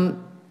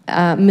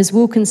 Ms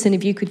Wilkinson,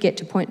 if you could get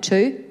to point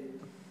 2.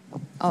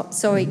 Oh,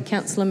 sorry,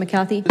 Councillor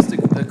McCarthy. Just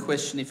a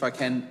question, if I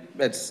can,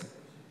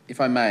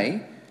 if I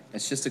may,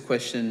 it's just a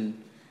question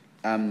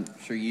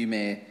through you,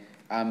 Mayor.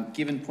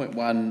 Given point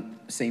 1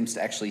 seems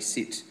to actually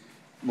sit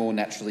more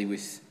naturally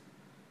with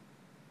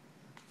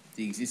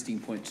the existing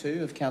point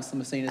 2 of Councillor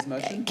Messina's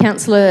motion?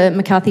 Councillor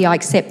McCarthy, I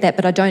accept that,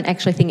 but I don't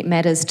actually think it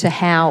matters to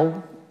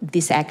how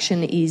this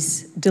action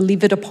is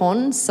delivered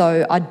upon.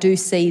 So I do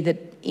see that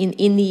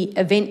in the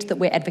event that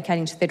we're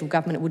advocating to the federal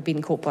government, it would be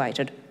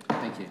incorporated.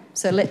 Thank you.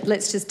 So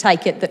let's just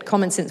take it that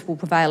common sense will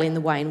prevail in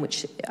the way in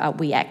which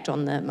we act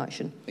on the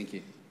motion. Thank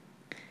you.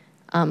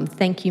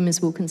 Thank you,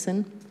 Ms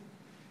Wilkinson.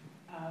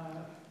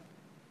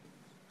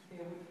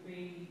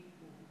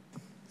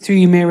 Through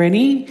you, Mayor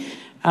Rennie.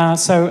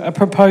 So a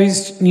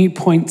proposed new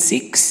point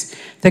 6,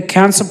 that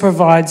council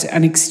provides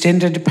an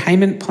extended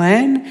payment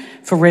plan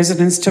for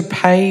residents to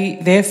pay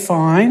their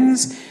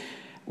fines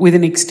with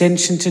an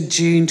extension to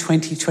June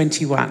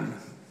 2021.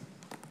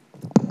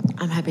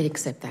 I'm happy to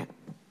accept that.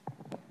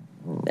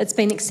 That's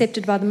been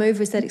accepted by the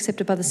mover. Is that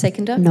accepted by the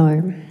seconder?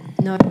 No.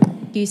 No.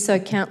 Thank you. So,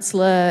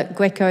 Councillor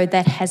Greco,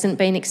 that hasn't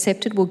been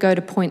accepted. We'll go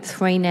to point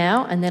 3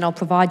 now, and then I'll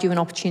provide you an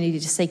opportunity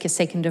to seek a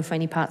seconder for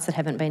any parts that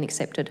haven't been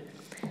accepted.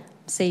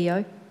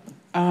 CEO.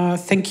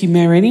 Thank you,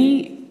 Mayor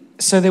Rennie.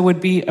 So there would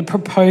be a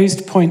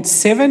proposed point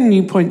 7,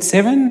 new point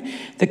 7,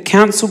 the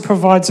council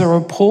provides a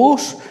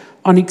report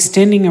on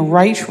extending a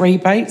rate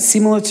rebate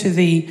similar to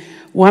the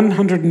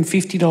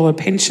 $150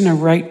 pensioner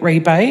rate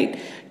rebate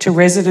to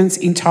residents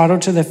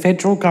entitled to the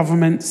federal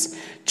government's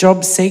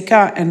Job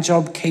Seeker and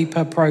Job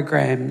Keeper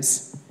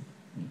programs.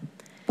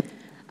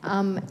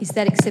 Is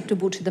that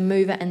acceptable to the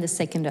mover and the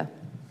seconder?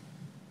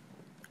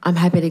 I'm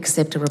happy to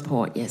accept a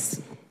report,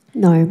 yes.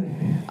 No.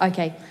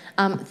 Okay.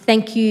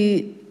 Thank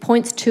you.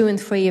 Points 2 and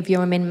 3 of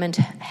your amendment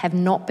have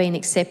not been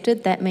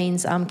accepted. That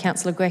means,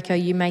 Councillor Greco,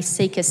 you may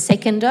seek a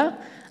seconder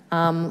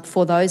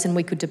for those, and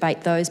we could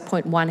debate those.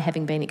 Point 1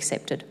 having been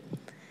accepted.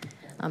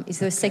 Is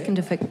there a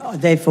seconder for? I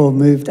therefore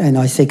moved, and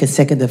I seek a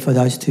seconder for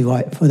those two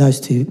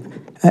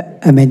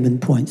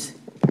amendment points.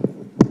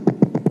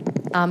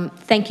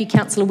 Thank you,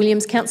 Councillor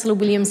Williams. Councillor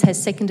Williams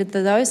has seconded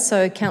those,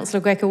 so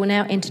Councillor Greco will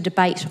now enter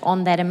debate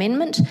on that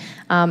amendment,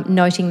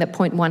 noting that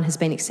point 1 has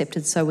been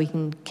accepted, so we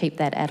can keep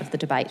that out of the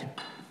debate.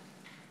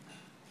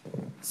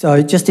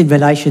 So just in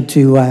relation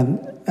to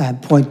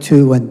point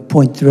 2 and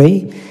point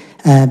 3,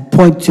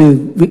 point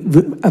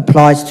 2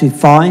 applies to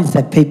fines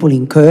that people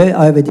incur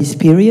over this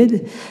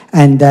period,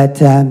 and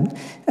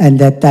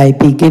that they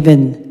be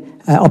given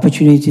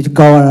opportunity to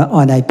go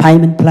on a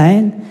payment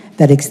plan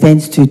that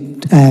extends to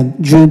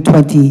June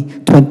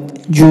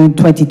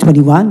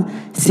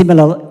 2021,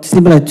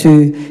 similar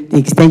to the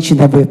extension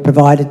that we've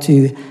provided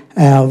to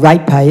our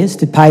ratepayers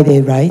to pay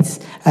their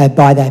rates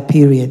by that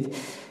period.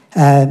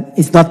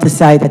 It's not to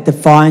say that the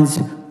fines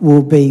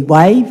will be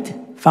waived,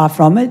 far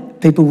from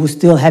it. People will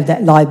still have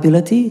that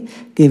liability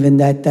given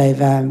that they've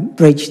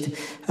breached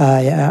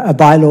a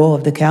bylaw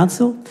of the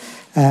council.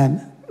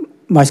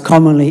 Most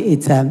commonly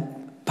it's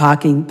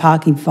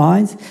parking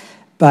fines,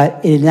 but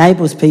it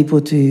enables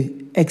people to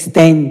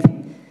extend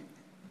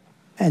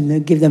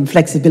and give them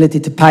flexibility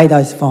to pay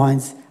those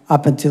fines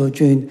up until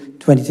June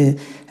 2022.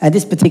 And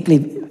this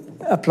particularly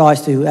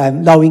applies to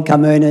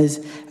low-income earners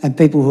and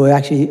people who are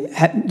actually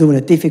doing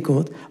it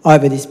difficult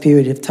over this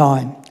period of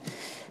time.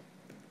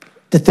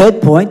 The third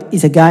point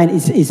is, again,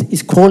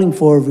 is calling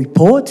for a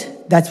report.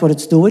 That's what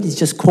it's doing. It's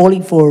just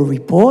calling for a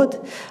report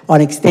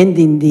on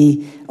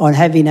on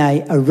having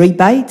a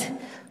rebate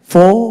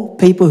for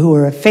people who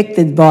are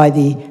affected by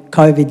the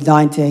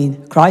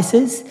COVID-19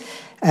 crisis.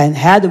 And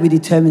how do we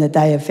determine that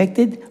they are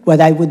affected? Well,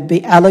 they would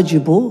be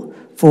eligible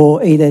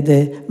for either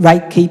the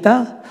rate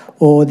keeper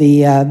or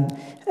the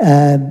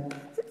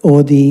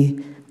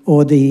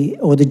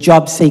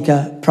job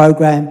seeker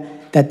program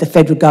that the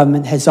federal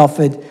government has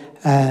offered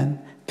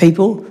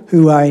people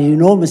who are in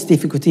enormous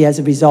difficulty as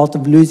a result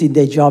of losing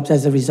their jobs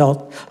as a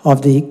result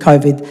of the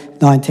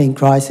COVID-19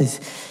 crisis.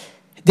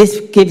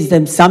 This gives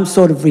them some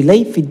sort of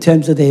relief in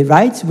terms of their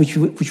rates, which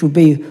will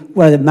be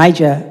one of the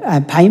major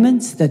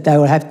payments that they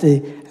will have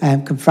to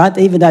confront,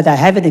 even though they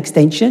have an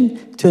extension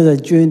to the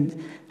June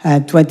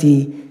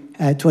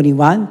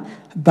 2021,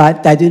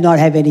 but they do not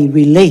have any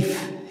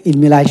relief in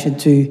relation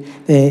to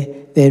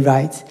their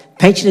rates.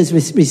 Pensioners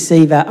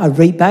receive a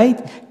rebate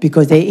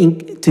because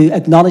to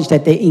acknowledge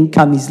that their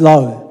income is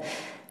low.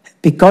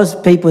 Because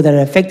people that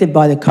are affected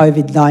by the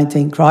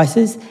COVID-19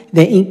 crisis,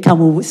 their income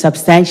will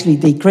substantially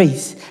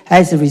decrease.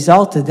 As a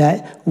result of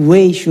that,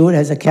 we should,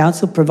 as a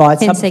council, provide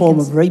some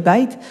form of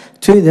rebate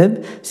to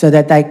them so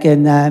that they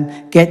can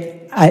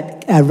get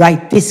a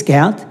rate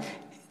discount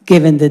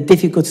given the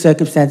difficult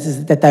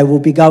circumstances that they will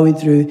be going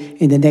through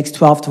in the next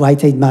 12 to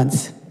 18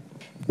 months.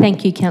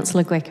 Thank you,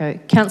 Councillor Greco.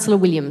 Councillor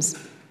Williams.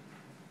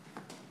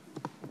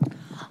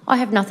 I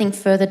have nothing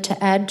further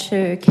to add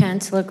to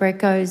Councillor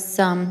Greco's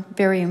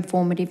very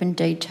informative and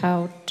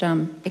detailed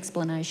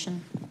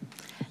explanation.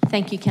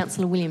 Thank you,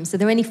 Councillor Williams. Are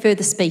there any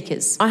further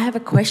speakers? I have a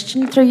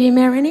question through you,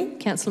 Mayor Rennie.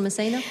 Councillor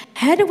Messina.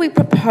 How do we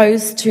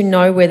propose to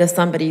know whether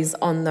somebody's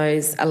on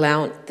those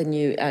the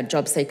new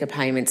job seeker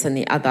payments and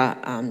the other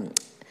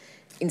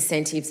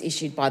incentives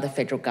issued by the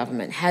federal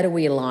government? How do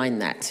we align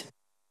that?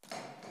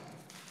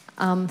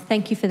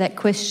 Thank you for that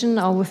question.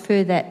 I'll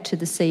refer that to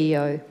the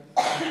CEO.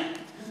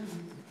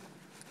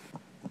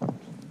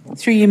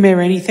 Through you, Mayor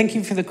Rennie, thank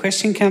you for the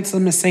question,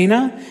 Councillor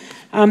Messina.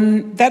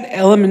 That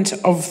element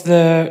of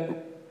the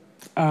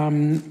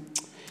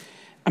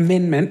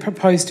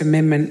proposed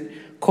amendment,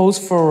 calls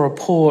for a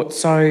report,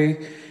 so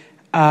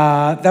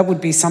that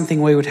would be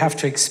something we would have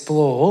to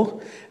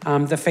explore,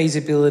 the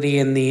feasibility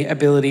and the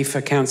ability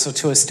for council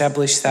to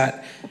establish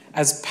that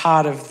as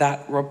part of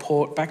that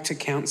report back to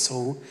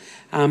council.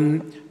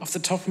 Off the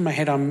top of my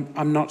head,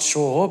 I'm not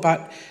sure,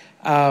 but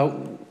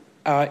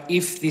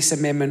if this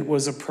amendment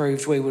was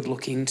approved, we would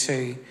look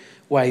into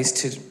ways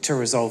to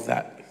resolve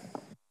that.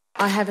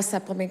 I have a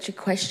supplementary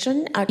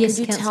question. Yes,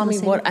 could you tell me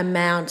Councillor what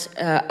amount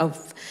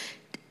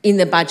in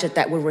the budget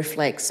that will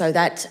reflect? So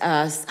that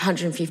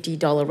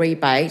 $150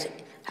 rebate,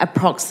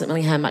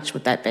 approximately how much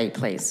would that be,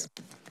 please?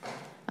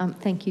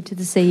 Thank you. To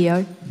the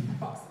CEO.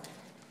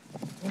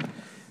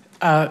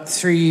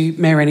 Through you,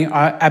 Mayor Rennie,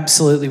 I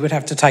absolutely would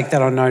have to take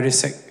that on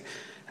notice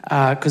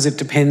because it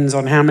depends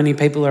on how many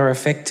people are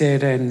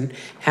affected and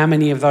how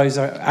many of those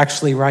are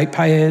actually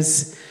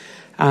ratepayers.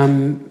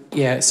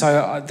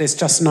 So there's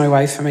just no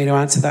way for me to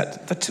answer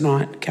that for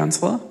tonight,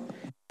 Councillor.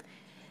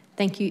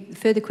 Thank you.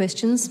 Further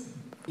questions?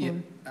 Yeah.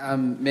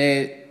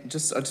 Mayor, I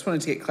just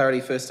wanted to get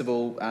clarity, first of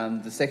all.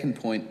 The second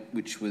point,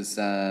 which was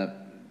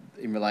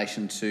in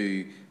relation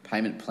to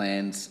payment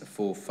plans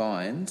for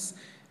fines,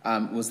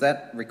 was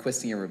that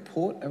requesting a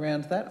report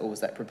around that, or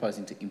was that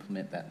proposing to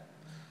implement that?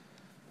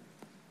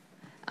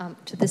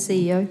 To the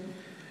CEO.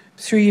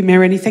 Through you,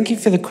 Mayor Rennie, thank you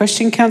for the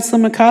question,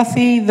 Councillor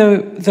McCarthy.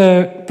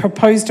 The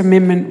proposed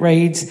amendment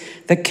reads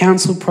that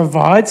Council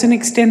provides an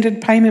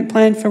extended payment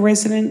plan for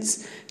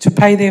residents to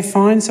pay their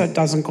fines, so it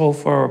doesn't call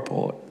for a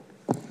report.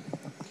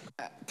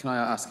 Can I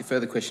ask a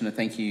further question? And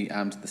thank you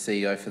to the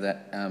CEO for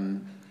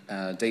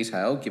that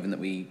detail, given that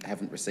we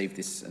haven't received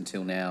this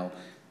until now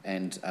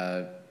and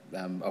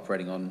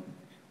operating on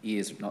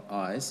ears, not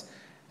eyes.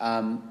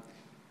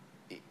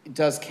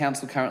 Does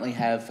Council currently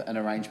have an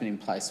arrangement in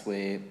place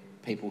where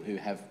people who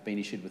have been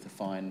issued with a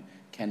fine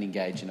can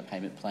engage in a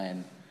payment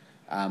plan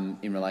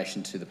in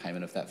relation to the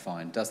payment of that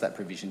fine? Does that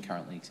provision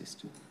currently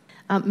exist?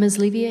 Ms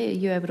Livier, are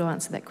you able to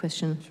answer that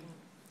question?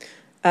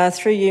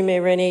 Through you,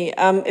 Mayor Rennie,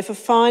 if a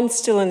fine's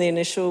still in the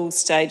initial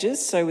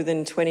stages, so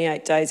within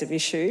 28 days of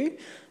issue,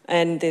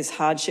 and there's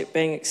hardship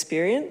being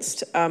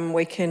experienced,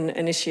 we can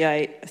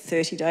initiate a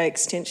 30-day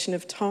extension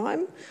of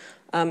time.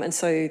 And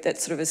so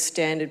that's sort of a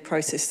standard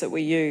process that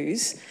we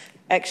use.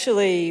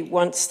 Actually,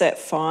 once that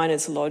fine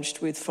is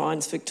lodged with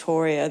Fines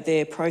Victoria,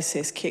 their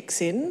process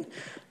kicks in,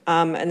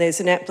 and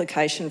there's an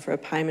application for a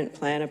payment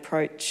plan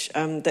approach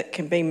that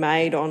can be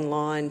made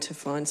online to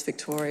Fines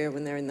Victoria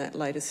when they're in that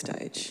later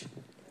stage.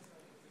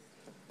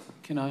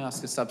 Can I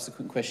ask a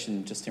subsequent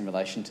question just in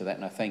relation to that?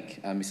 And I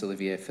thank Ms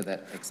Olivier for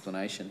that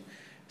explanation.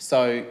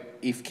 So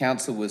if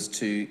Council was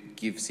to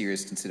give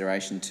serious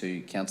consideration to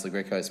Councillor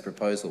Greco's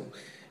proposal,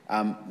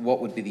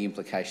 what would be the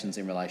implications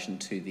in relation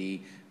to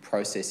the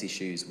process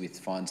issues with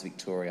Fines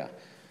Victoria?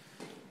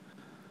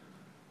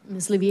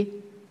 Ms Livier.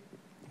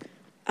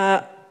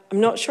 I'm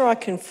not sure I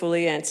can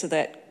fully answer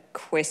that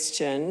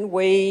question.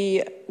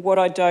 What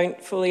I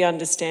don't fully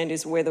understand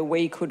is whether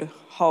we could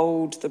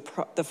hold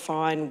the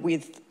fine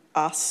with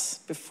us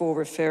before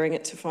referring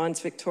it to Fines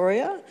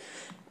Victoria,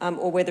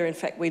 or whether in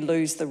fact we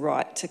lose the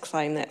right to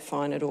claim that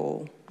fine at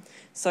all.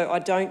 So I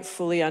don't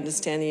fully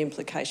understand the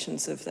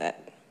implications of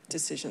that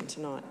decision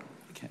tonight.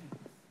 Okay.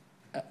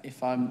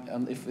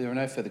 If there are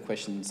no further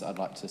questions, I'd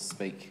like to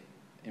speak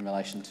in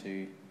relation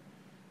to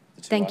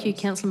the two Thank you,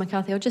 items. Councillor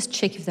McCarthy. I'll just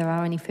check if there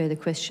are any further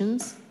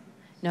questions.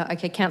 No,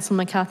 okay, Councillor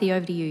McCarthy,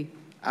 over to you.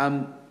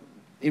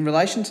 In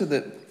relation to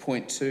the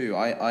point two,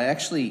 I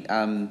actually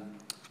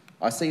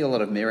I see a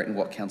lot of merit in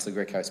what Councillor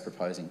Greco is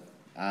proposing,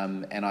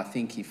 and I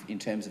think if in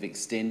terms of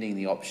extending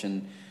the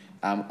option,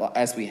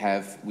 as we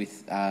have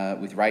with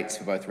rates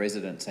for both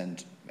residents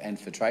and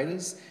for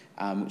traders,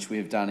 which we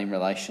have done in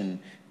relation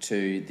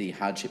to the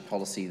hardship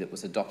policy that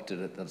was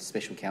adopted at the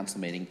special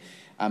council meeting,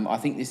 I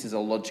think this is a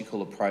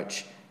logical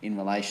approach in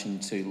relation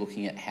to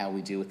looking at how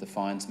we deal with the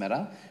fines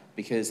matter,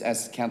 because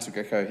as Councillor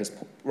Greco has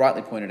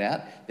rightly pointed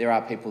out, there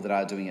are people that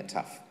are doing it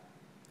tough.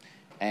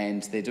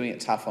 And they're doing it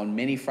tough on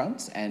many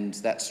fronts, and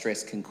that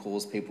stress can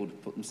cause people to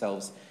put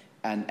themselves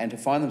and to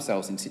find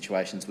themselves in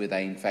situations where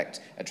they in fact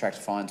attract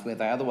fines where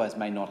they otherwise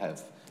may not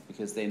have,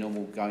 because their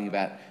normal going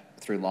about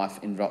through life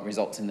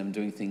results in them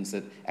doing things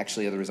that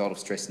actually are the result of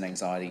stress and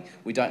anxiety.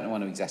 We don't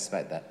want to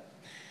exacerbate that.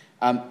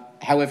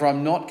 However,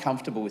 I'm not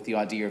comfortable with the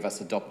idea of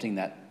us adopting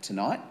that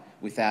tonight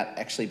without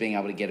actually being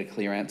able to get a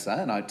clear answer.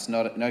 And it's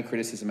not no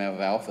criticism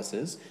of our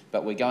officers,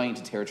 but we're going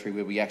into territory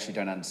where we actually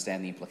don't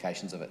understand the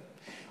implications of it.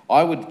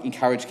 I would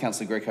encourage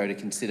Councillor Greco to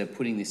consider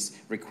putting this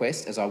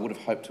request, as I would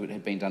have hoped it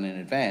had been done in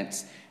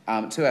advance,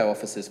 to our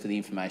officers for the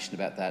information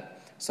about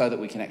that, so that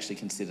we can actually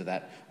consider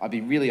that. I'd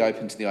be really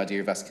open to the idea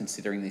of us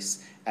considering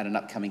this at an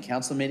upcoming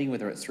council meeting,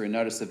 whether it's through a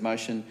notice of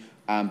motion,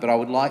 but I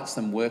would like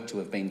some work to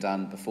have been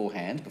done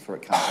beforehand, before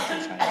it comes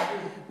into the chamber.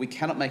 We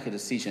cannot make a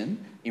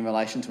decision in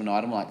relation to an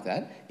item like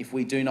that if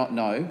we do not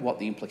know what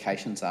the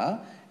implications are,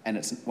 and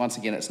once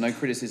again, it's no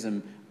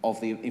criticism of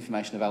the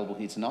information available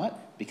here tonight,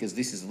 because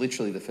this is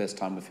literally the first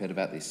time we've heard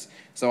about this.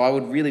 So I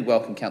would really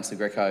welcome Councillor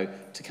Greco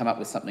to come up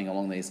with something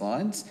along these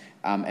lines,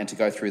 and to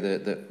go through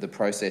the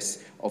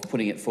process of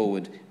putting it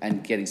forward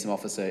and getting some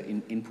officer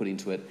input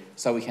into it,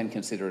 so we can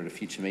consider it at a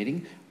future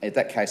meeting. In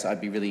that case, I'd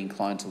be really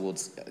inclined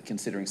towards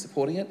considering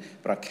supporting it,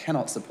 but I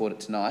cannot support it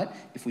tonight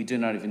if we do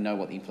not even know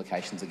what the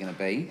implications are going to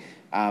be,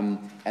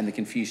 and the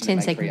confusion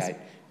it may create.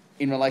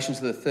 In relation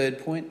to the third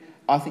point,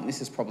 I think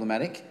this is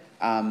problematic.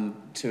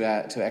 To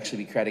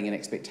actually be creating an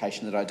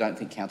expectation that I don't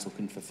think Council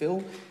can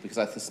fulfil, because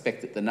I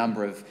suspect that the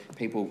number of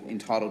people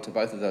entitled to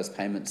both of those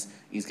payments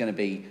is going to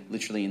be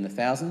literally in the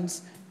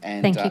thousands.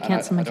 And, thank you,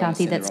 Councillor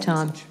McCarthy. That's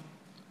time. Message.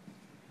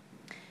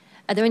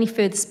 Are there any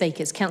further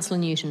speakers? Councillor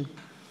Newton.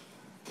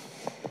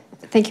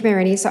 Thank you, Mayor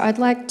Rennie. So I'd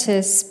like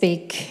to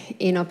speak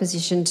in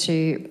opposition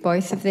to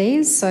both of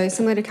these. So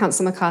similar to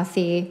Councillor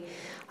McCarthy,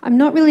 I'm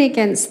not really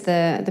against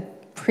the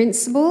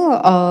principle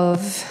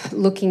of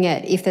looking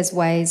at if there's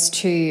ways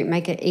to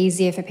make it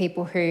easier for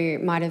people who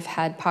might have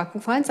had parking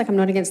fines. Like, I'm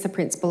not against the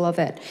principle of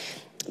it.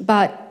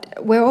 But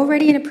we're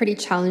already in a pretty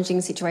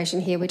challenging situation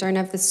here. We don't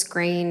have the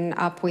screen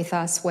up with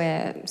us.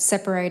 We're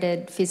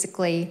separated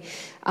physically.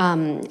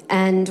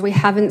 And we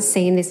haven't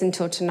seen this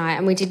until tonight.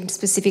 And we did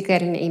specifically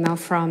get an email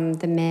from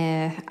the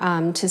Mayor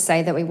to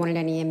say that we wanted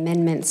any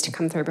amendments to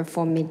come through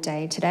before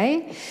midday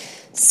today.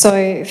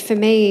 So for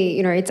me,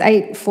 you know, it's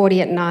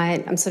 8:40 at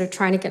night. I'm sort of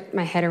trying to get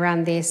my head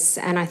around this,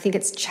 and I think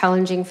it's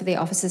challenging for the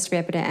officers to be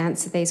able to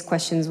answer these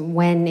questions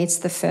when it's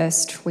the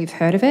first we've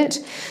heard of it.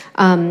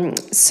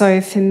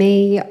 So for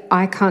me,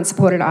 I can't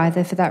support it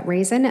either for that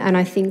reason, and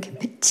I think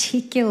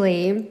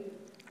particularly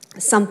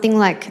something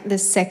like the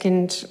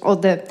second, or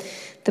the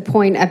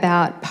point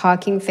about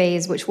parking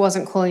fees, which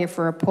wasn't calling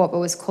for a report but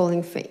was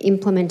calling for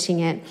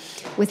implementing it,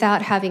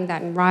 without having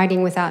that in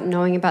writing, without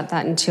knowing about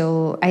that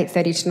until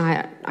 8:30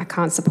 tonight, I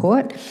can't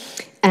support.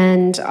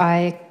 And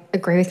I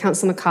agree with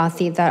Councillor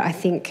McCarthy that I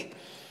think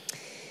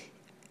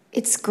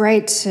it's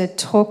great to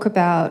talk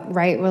about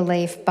rate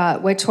relief,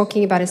 but we're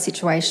talking about a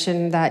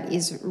situation that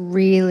is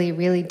really,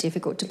 really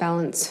difficult to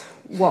balance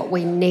what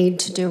we need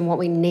to do and what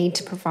we need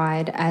to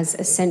provide as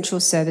essential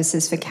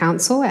services for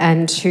council,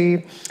 and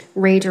to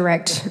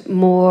redirect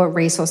more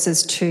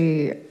resources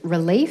to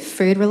relief,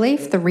 food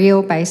relief, the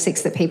real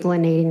basics that people are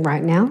needing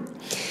right now.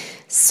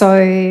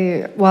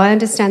 So while I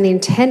understand the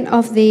intent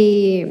of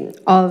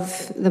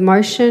the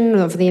motion,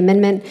 of the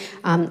amendment,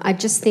 I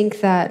just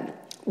think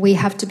that we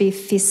have to be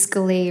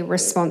fiscally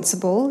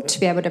responsible to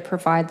be able to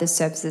provide the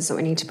services that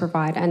we need to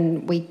provide,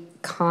 and we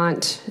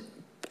can't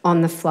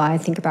on the fly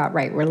think about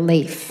rate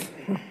relief.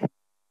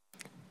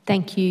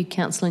 Thank you,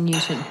 Councillor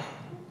Newton.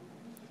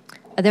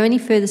 Are there any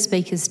further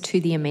speakers to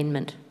the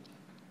amendment?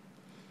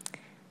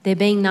 There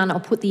being none, I'll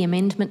put the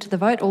amendment to the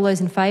vote. All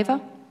those in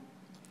favour?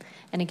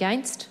 And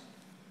against?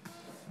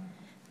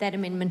 That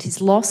amendment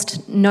is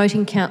lost.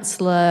 Noting,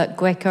 Councillor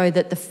Greco,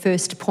 that the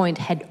first point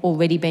had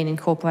already been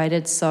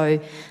incorporated, so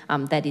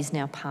that is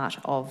now part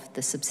of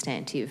the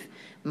substantive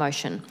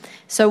motion.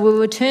 So we'll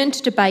return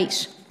to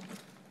debate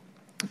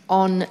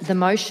on the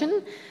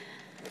motion.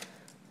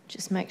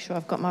 Just make sure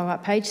I've got my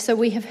right page. So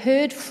we have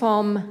heard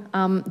from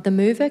the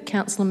mover,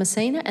 Councillor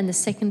Messina, and the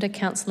seconder,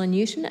 Councillor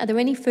Newton. Are there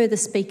any further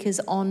speakers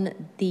on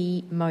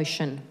the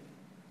motion?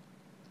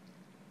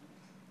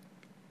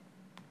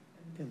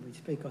 Can we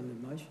speak on the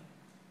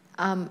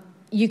motion?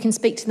 You can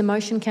speak to the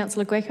motion,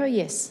 Councillor Greco,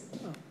 yes.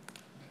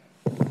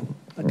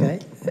 Okay,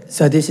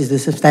 so this is the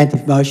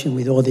substantive motion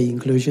with all the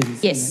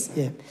inclusions? Yes.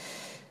 Yeah.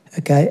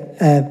 Okay,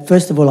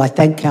 first of all, I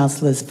thank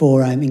councillors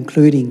for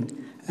including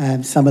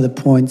some of the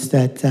points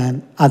that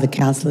other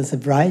councillors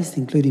have raised,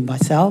 including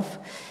myself,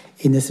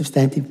 in the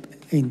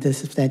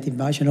substantive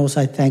motion.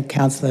 Also thank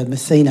Councillor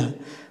Messina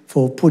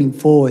for putting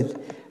forward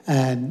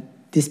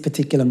this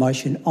particular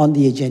motion on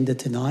the agenda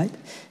tonight,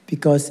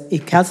 because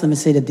if Councillor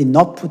Messina did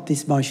not put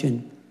this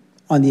motion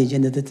on the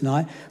agenda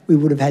tonight, we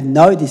would have had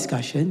no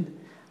discussion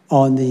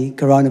on the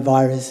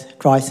coronavirus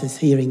crisis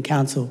here in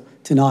council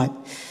tonight.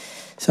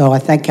 So I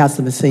thank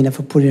Councillor Messina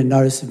for putting a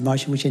notice of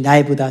motion which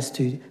enabled us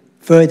to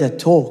further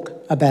talk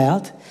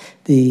about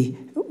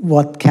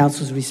what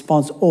council's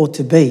response ought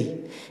to be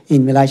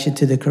in relation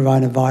to the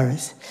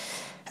coronavirus.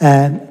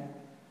 I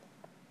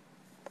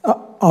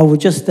will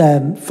just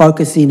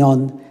focus in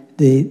on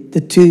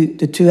the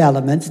two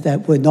elements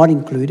that were not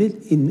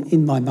included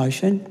in my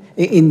motion,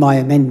 in my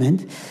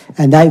amendment,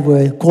 and they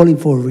were calling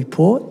for a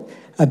report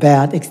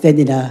about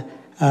extending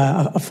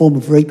a form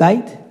of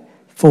rebate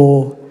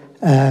for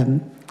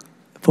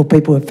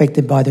people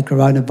affected by the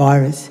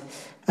coronavirus.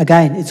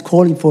 Again, it's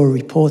calling for a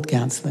report,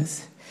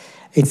 councillors.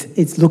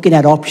 It's looking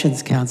at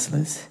options,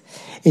 councillors.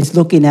 It's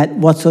looking at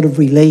what sort of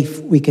relief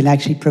we can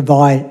actually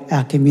provide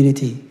our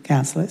community,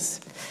 councillors.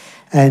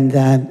 And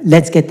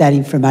let's get that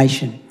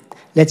information.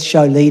 Let's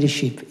show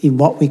leadership in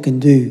what we can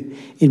do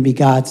in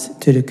regards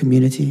to the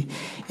community.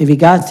 In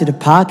regards to the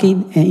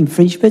parking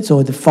infringements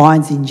or the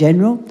fines in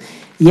general,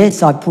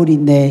 yes, I put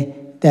in there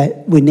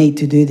that we need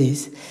to do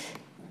this.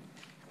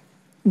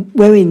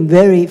 We're in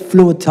very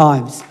fluid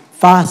times,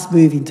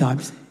 fast-moving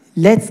times.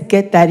 Let's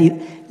get that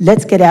in.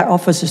 Let's get our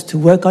officers to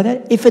work on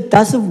it. If it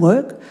doesn't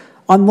work,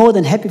 I'm more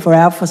than happy for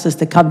our officers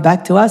to come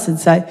back to us and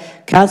say,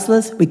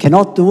 councillors, we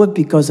cannot do it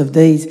because of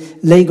these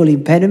legal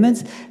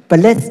impediments, but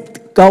let's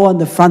go on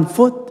the front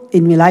foot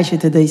in relation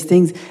to these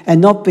things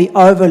and not be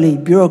overly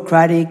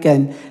bureaucratic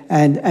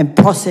and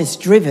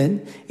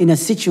process-driven in a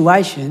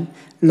situation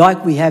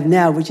like we have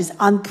now, which is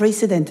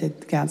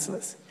unprecedented,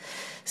 councillors.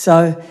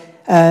 So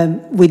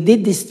we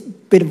did this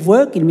bit of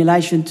work in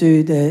relation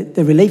to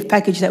the relief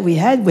package that we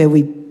had, where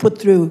we put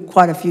through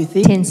quite a few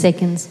things. 10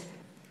 seconds.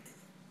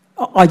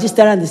 I just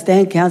don't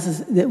understand,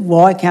 councillors,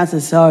 why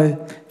councillors are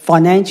so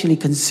financially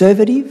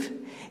conservative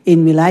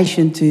in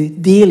relation to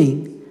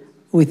dealing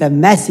with a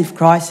massive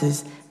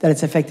crisis that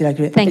it's affected our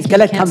community. It's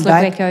going to come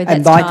back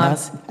and bite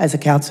us as a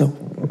council.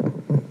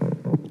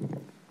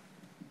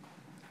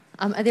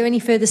 Are there any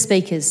further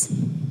speakers?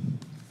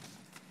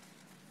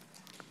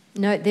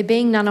 No, there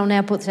being none, I'll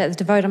now put that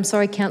to vote. I'm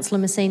sorry, Councillor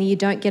Messina, you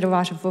don't get a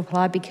right of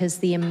reply because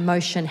the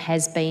motion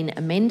has been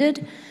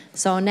amended.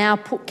 So I'll now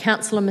put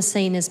Councillor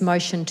Messina's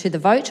motion to the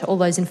vote. All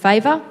those in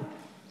favour?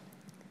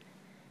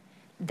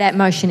 That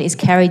motion is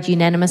carried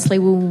unanimously.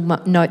 We'll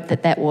note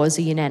that that was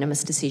a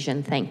unanimous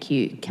decision. Thank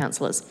you,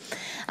 councillors.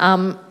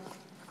 We'll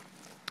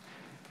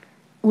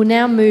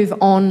now move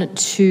on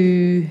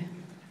to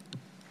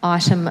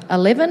item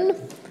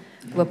 11,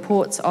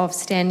 reports of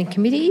standing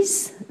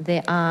committees.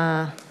 There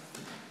are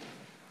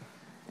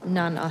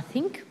none, I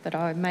think, but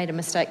I made a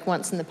mistake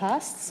once in the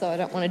past, so I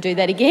don't want to do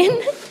that again.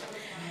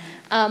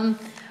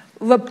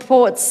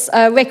 Records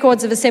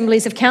of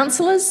assemblies of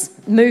councillors,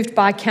 moved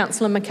by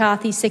Councillor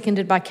McCarthy,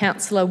 seconded by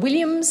Councillor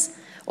Williams.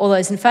 All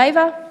those in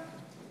favour?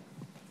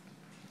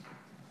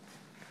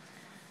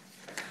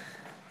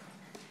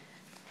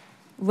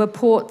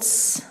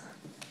 Reports,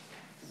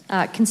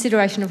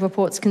 consideration of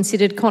reports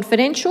considered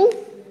confidential.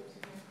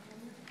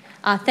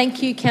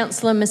 Thank you.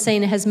 Councillor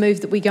Messina has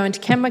moved that we go into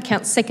camera.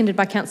 Seconded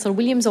by Councillor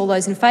Williams. All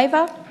those in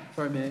favour?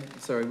 Sorry, Mayor.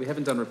 Sorry, we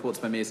haven't done reports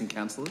by mayors and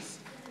councillors.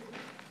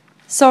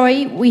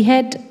 Sorry, we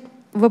had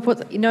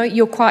reports. No,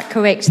 you're quite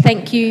correct.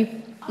 Thank you.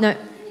 No.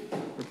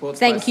 Reports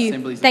Thank by you.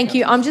 assemblies of Thank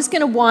you. councillors. I'm just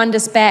going to wind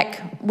us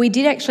back. We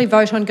did actually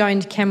vote on going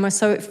to camera,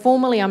 so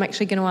formally I'm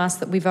actually going to ask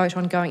that we vote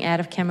on going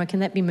out of camera. Can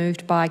that be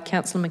moved by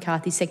Councillor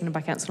McCarthy, seconded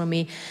by Councillor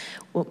Mair?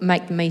 We'll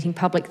make the meeting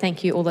public.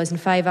 Thank you. All those in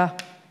favour?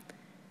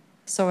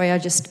 Sorry,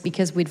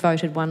 because we'd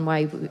voted one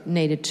way, we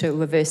needed to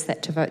reverse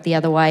that to vote the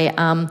other way.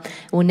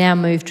 We'll now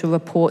move to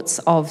reports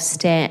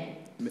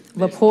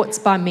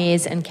by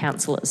mayors and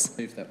councillors.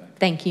 Move that way.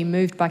 Thank you.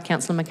 Moved by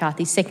Councillor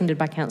McCarthy, seconded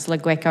by Councillor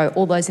Greco.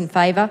 All those in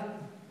favour?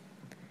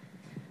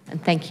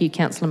 And thank you,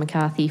 Councillor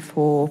McCarthy,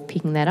 for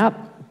picking that up.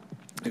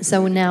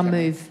 So we'll now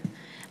move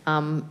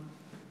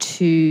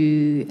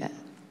to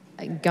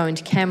go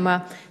into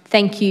camera.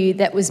 Thank you.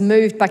 That was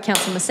moved by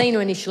Councillor Messina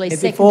initially.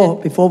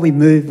 Seconded. Before we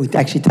move, we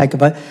actually take a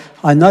vote.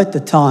 I note the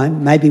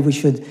time. Maybe we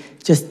should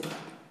just,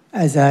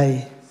 as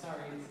a...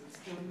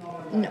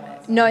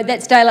 No,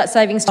 that's daylight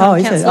savings time,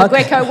 is it? Councillor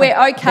Okay. Greco.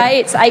 We're okay.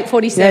 It's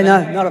 8:47. Yeah,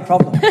 no, not a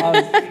problem.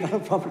 Not a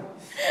problem.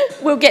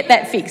 We'll get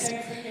that fixed.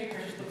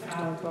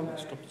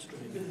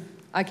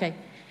 Okay.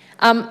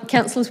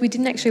 Councillors, we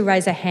didn't actually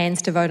raise our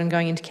hands to vote on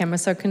going into camera,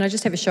 so can I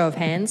just have a show of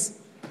hands?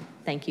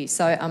 Thank you.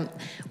 So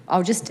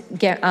I'll just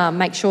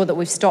make sure that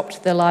we've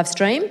stopped the live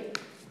stream.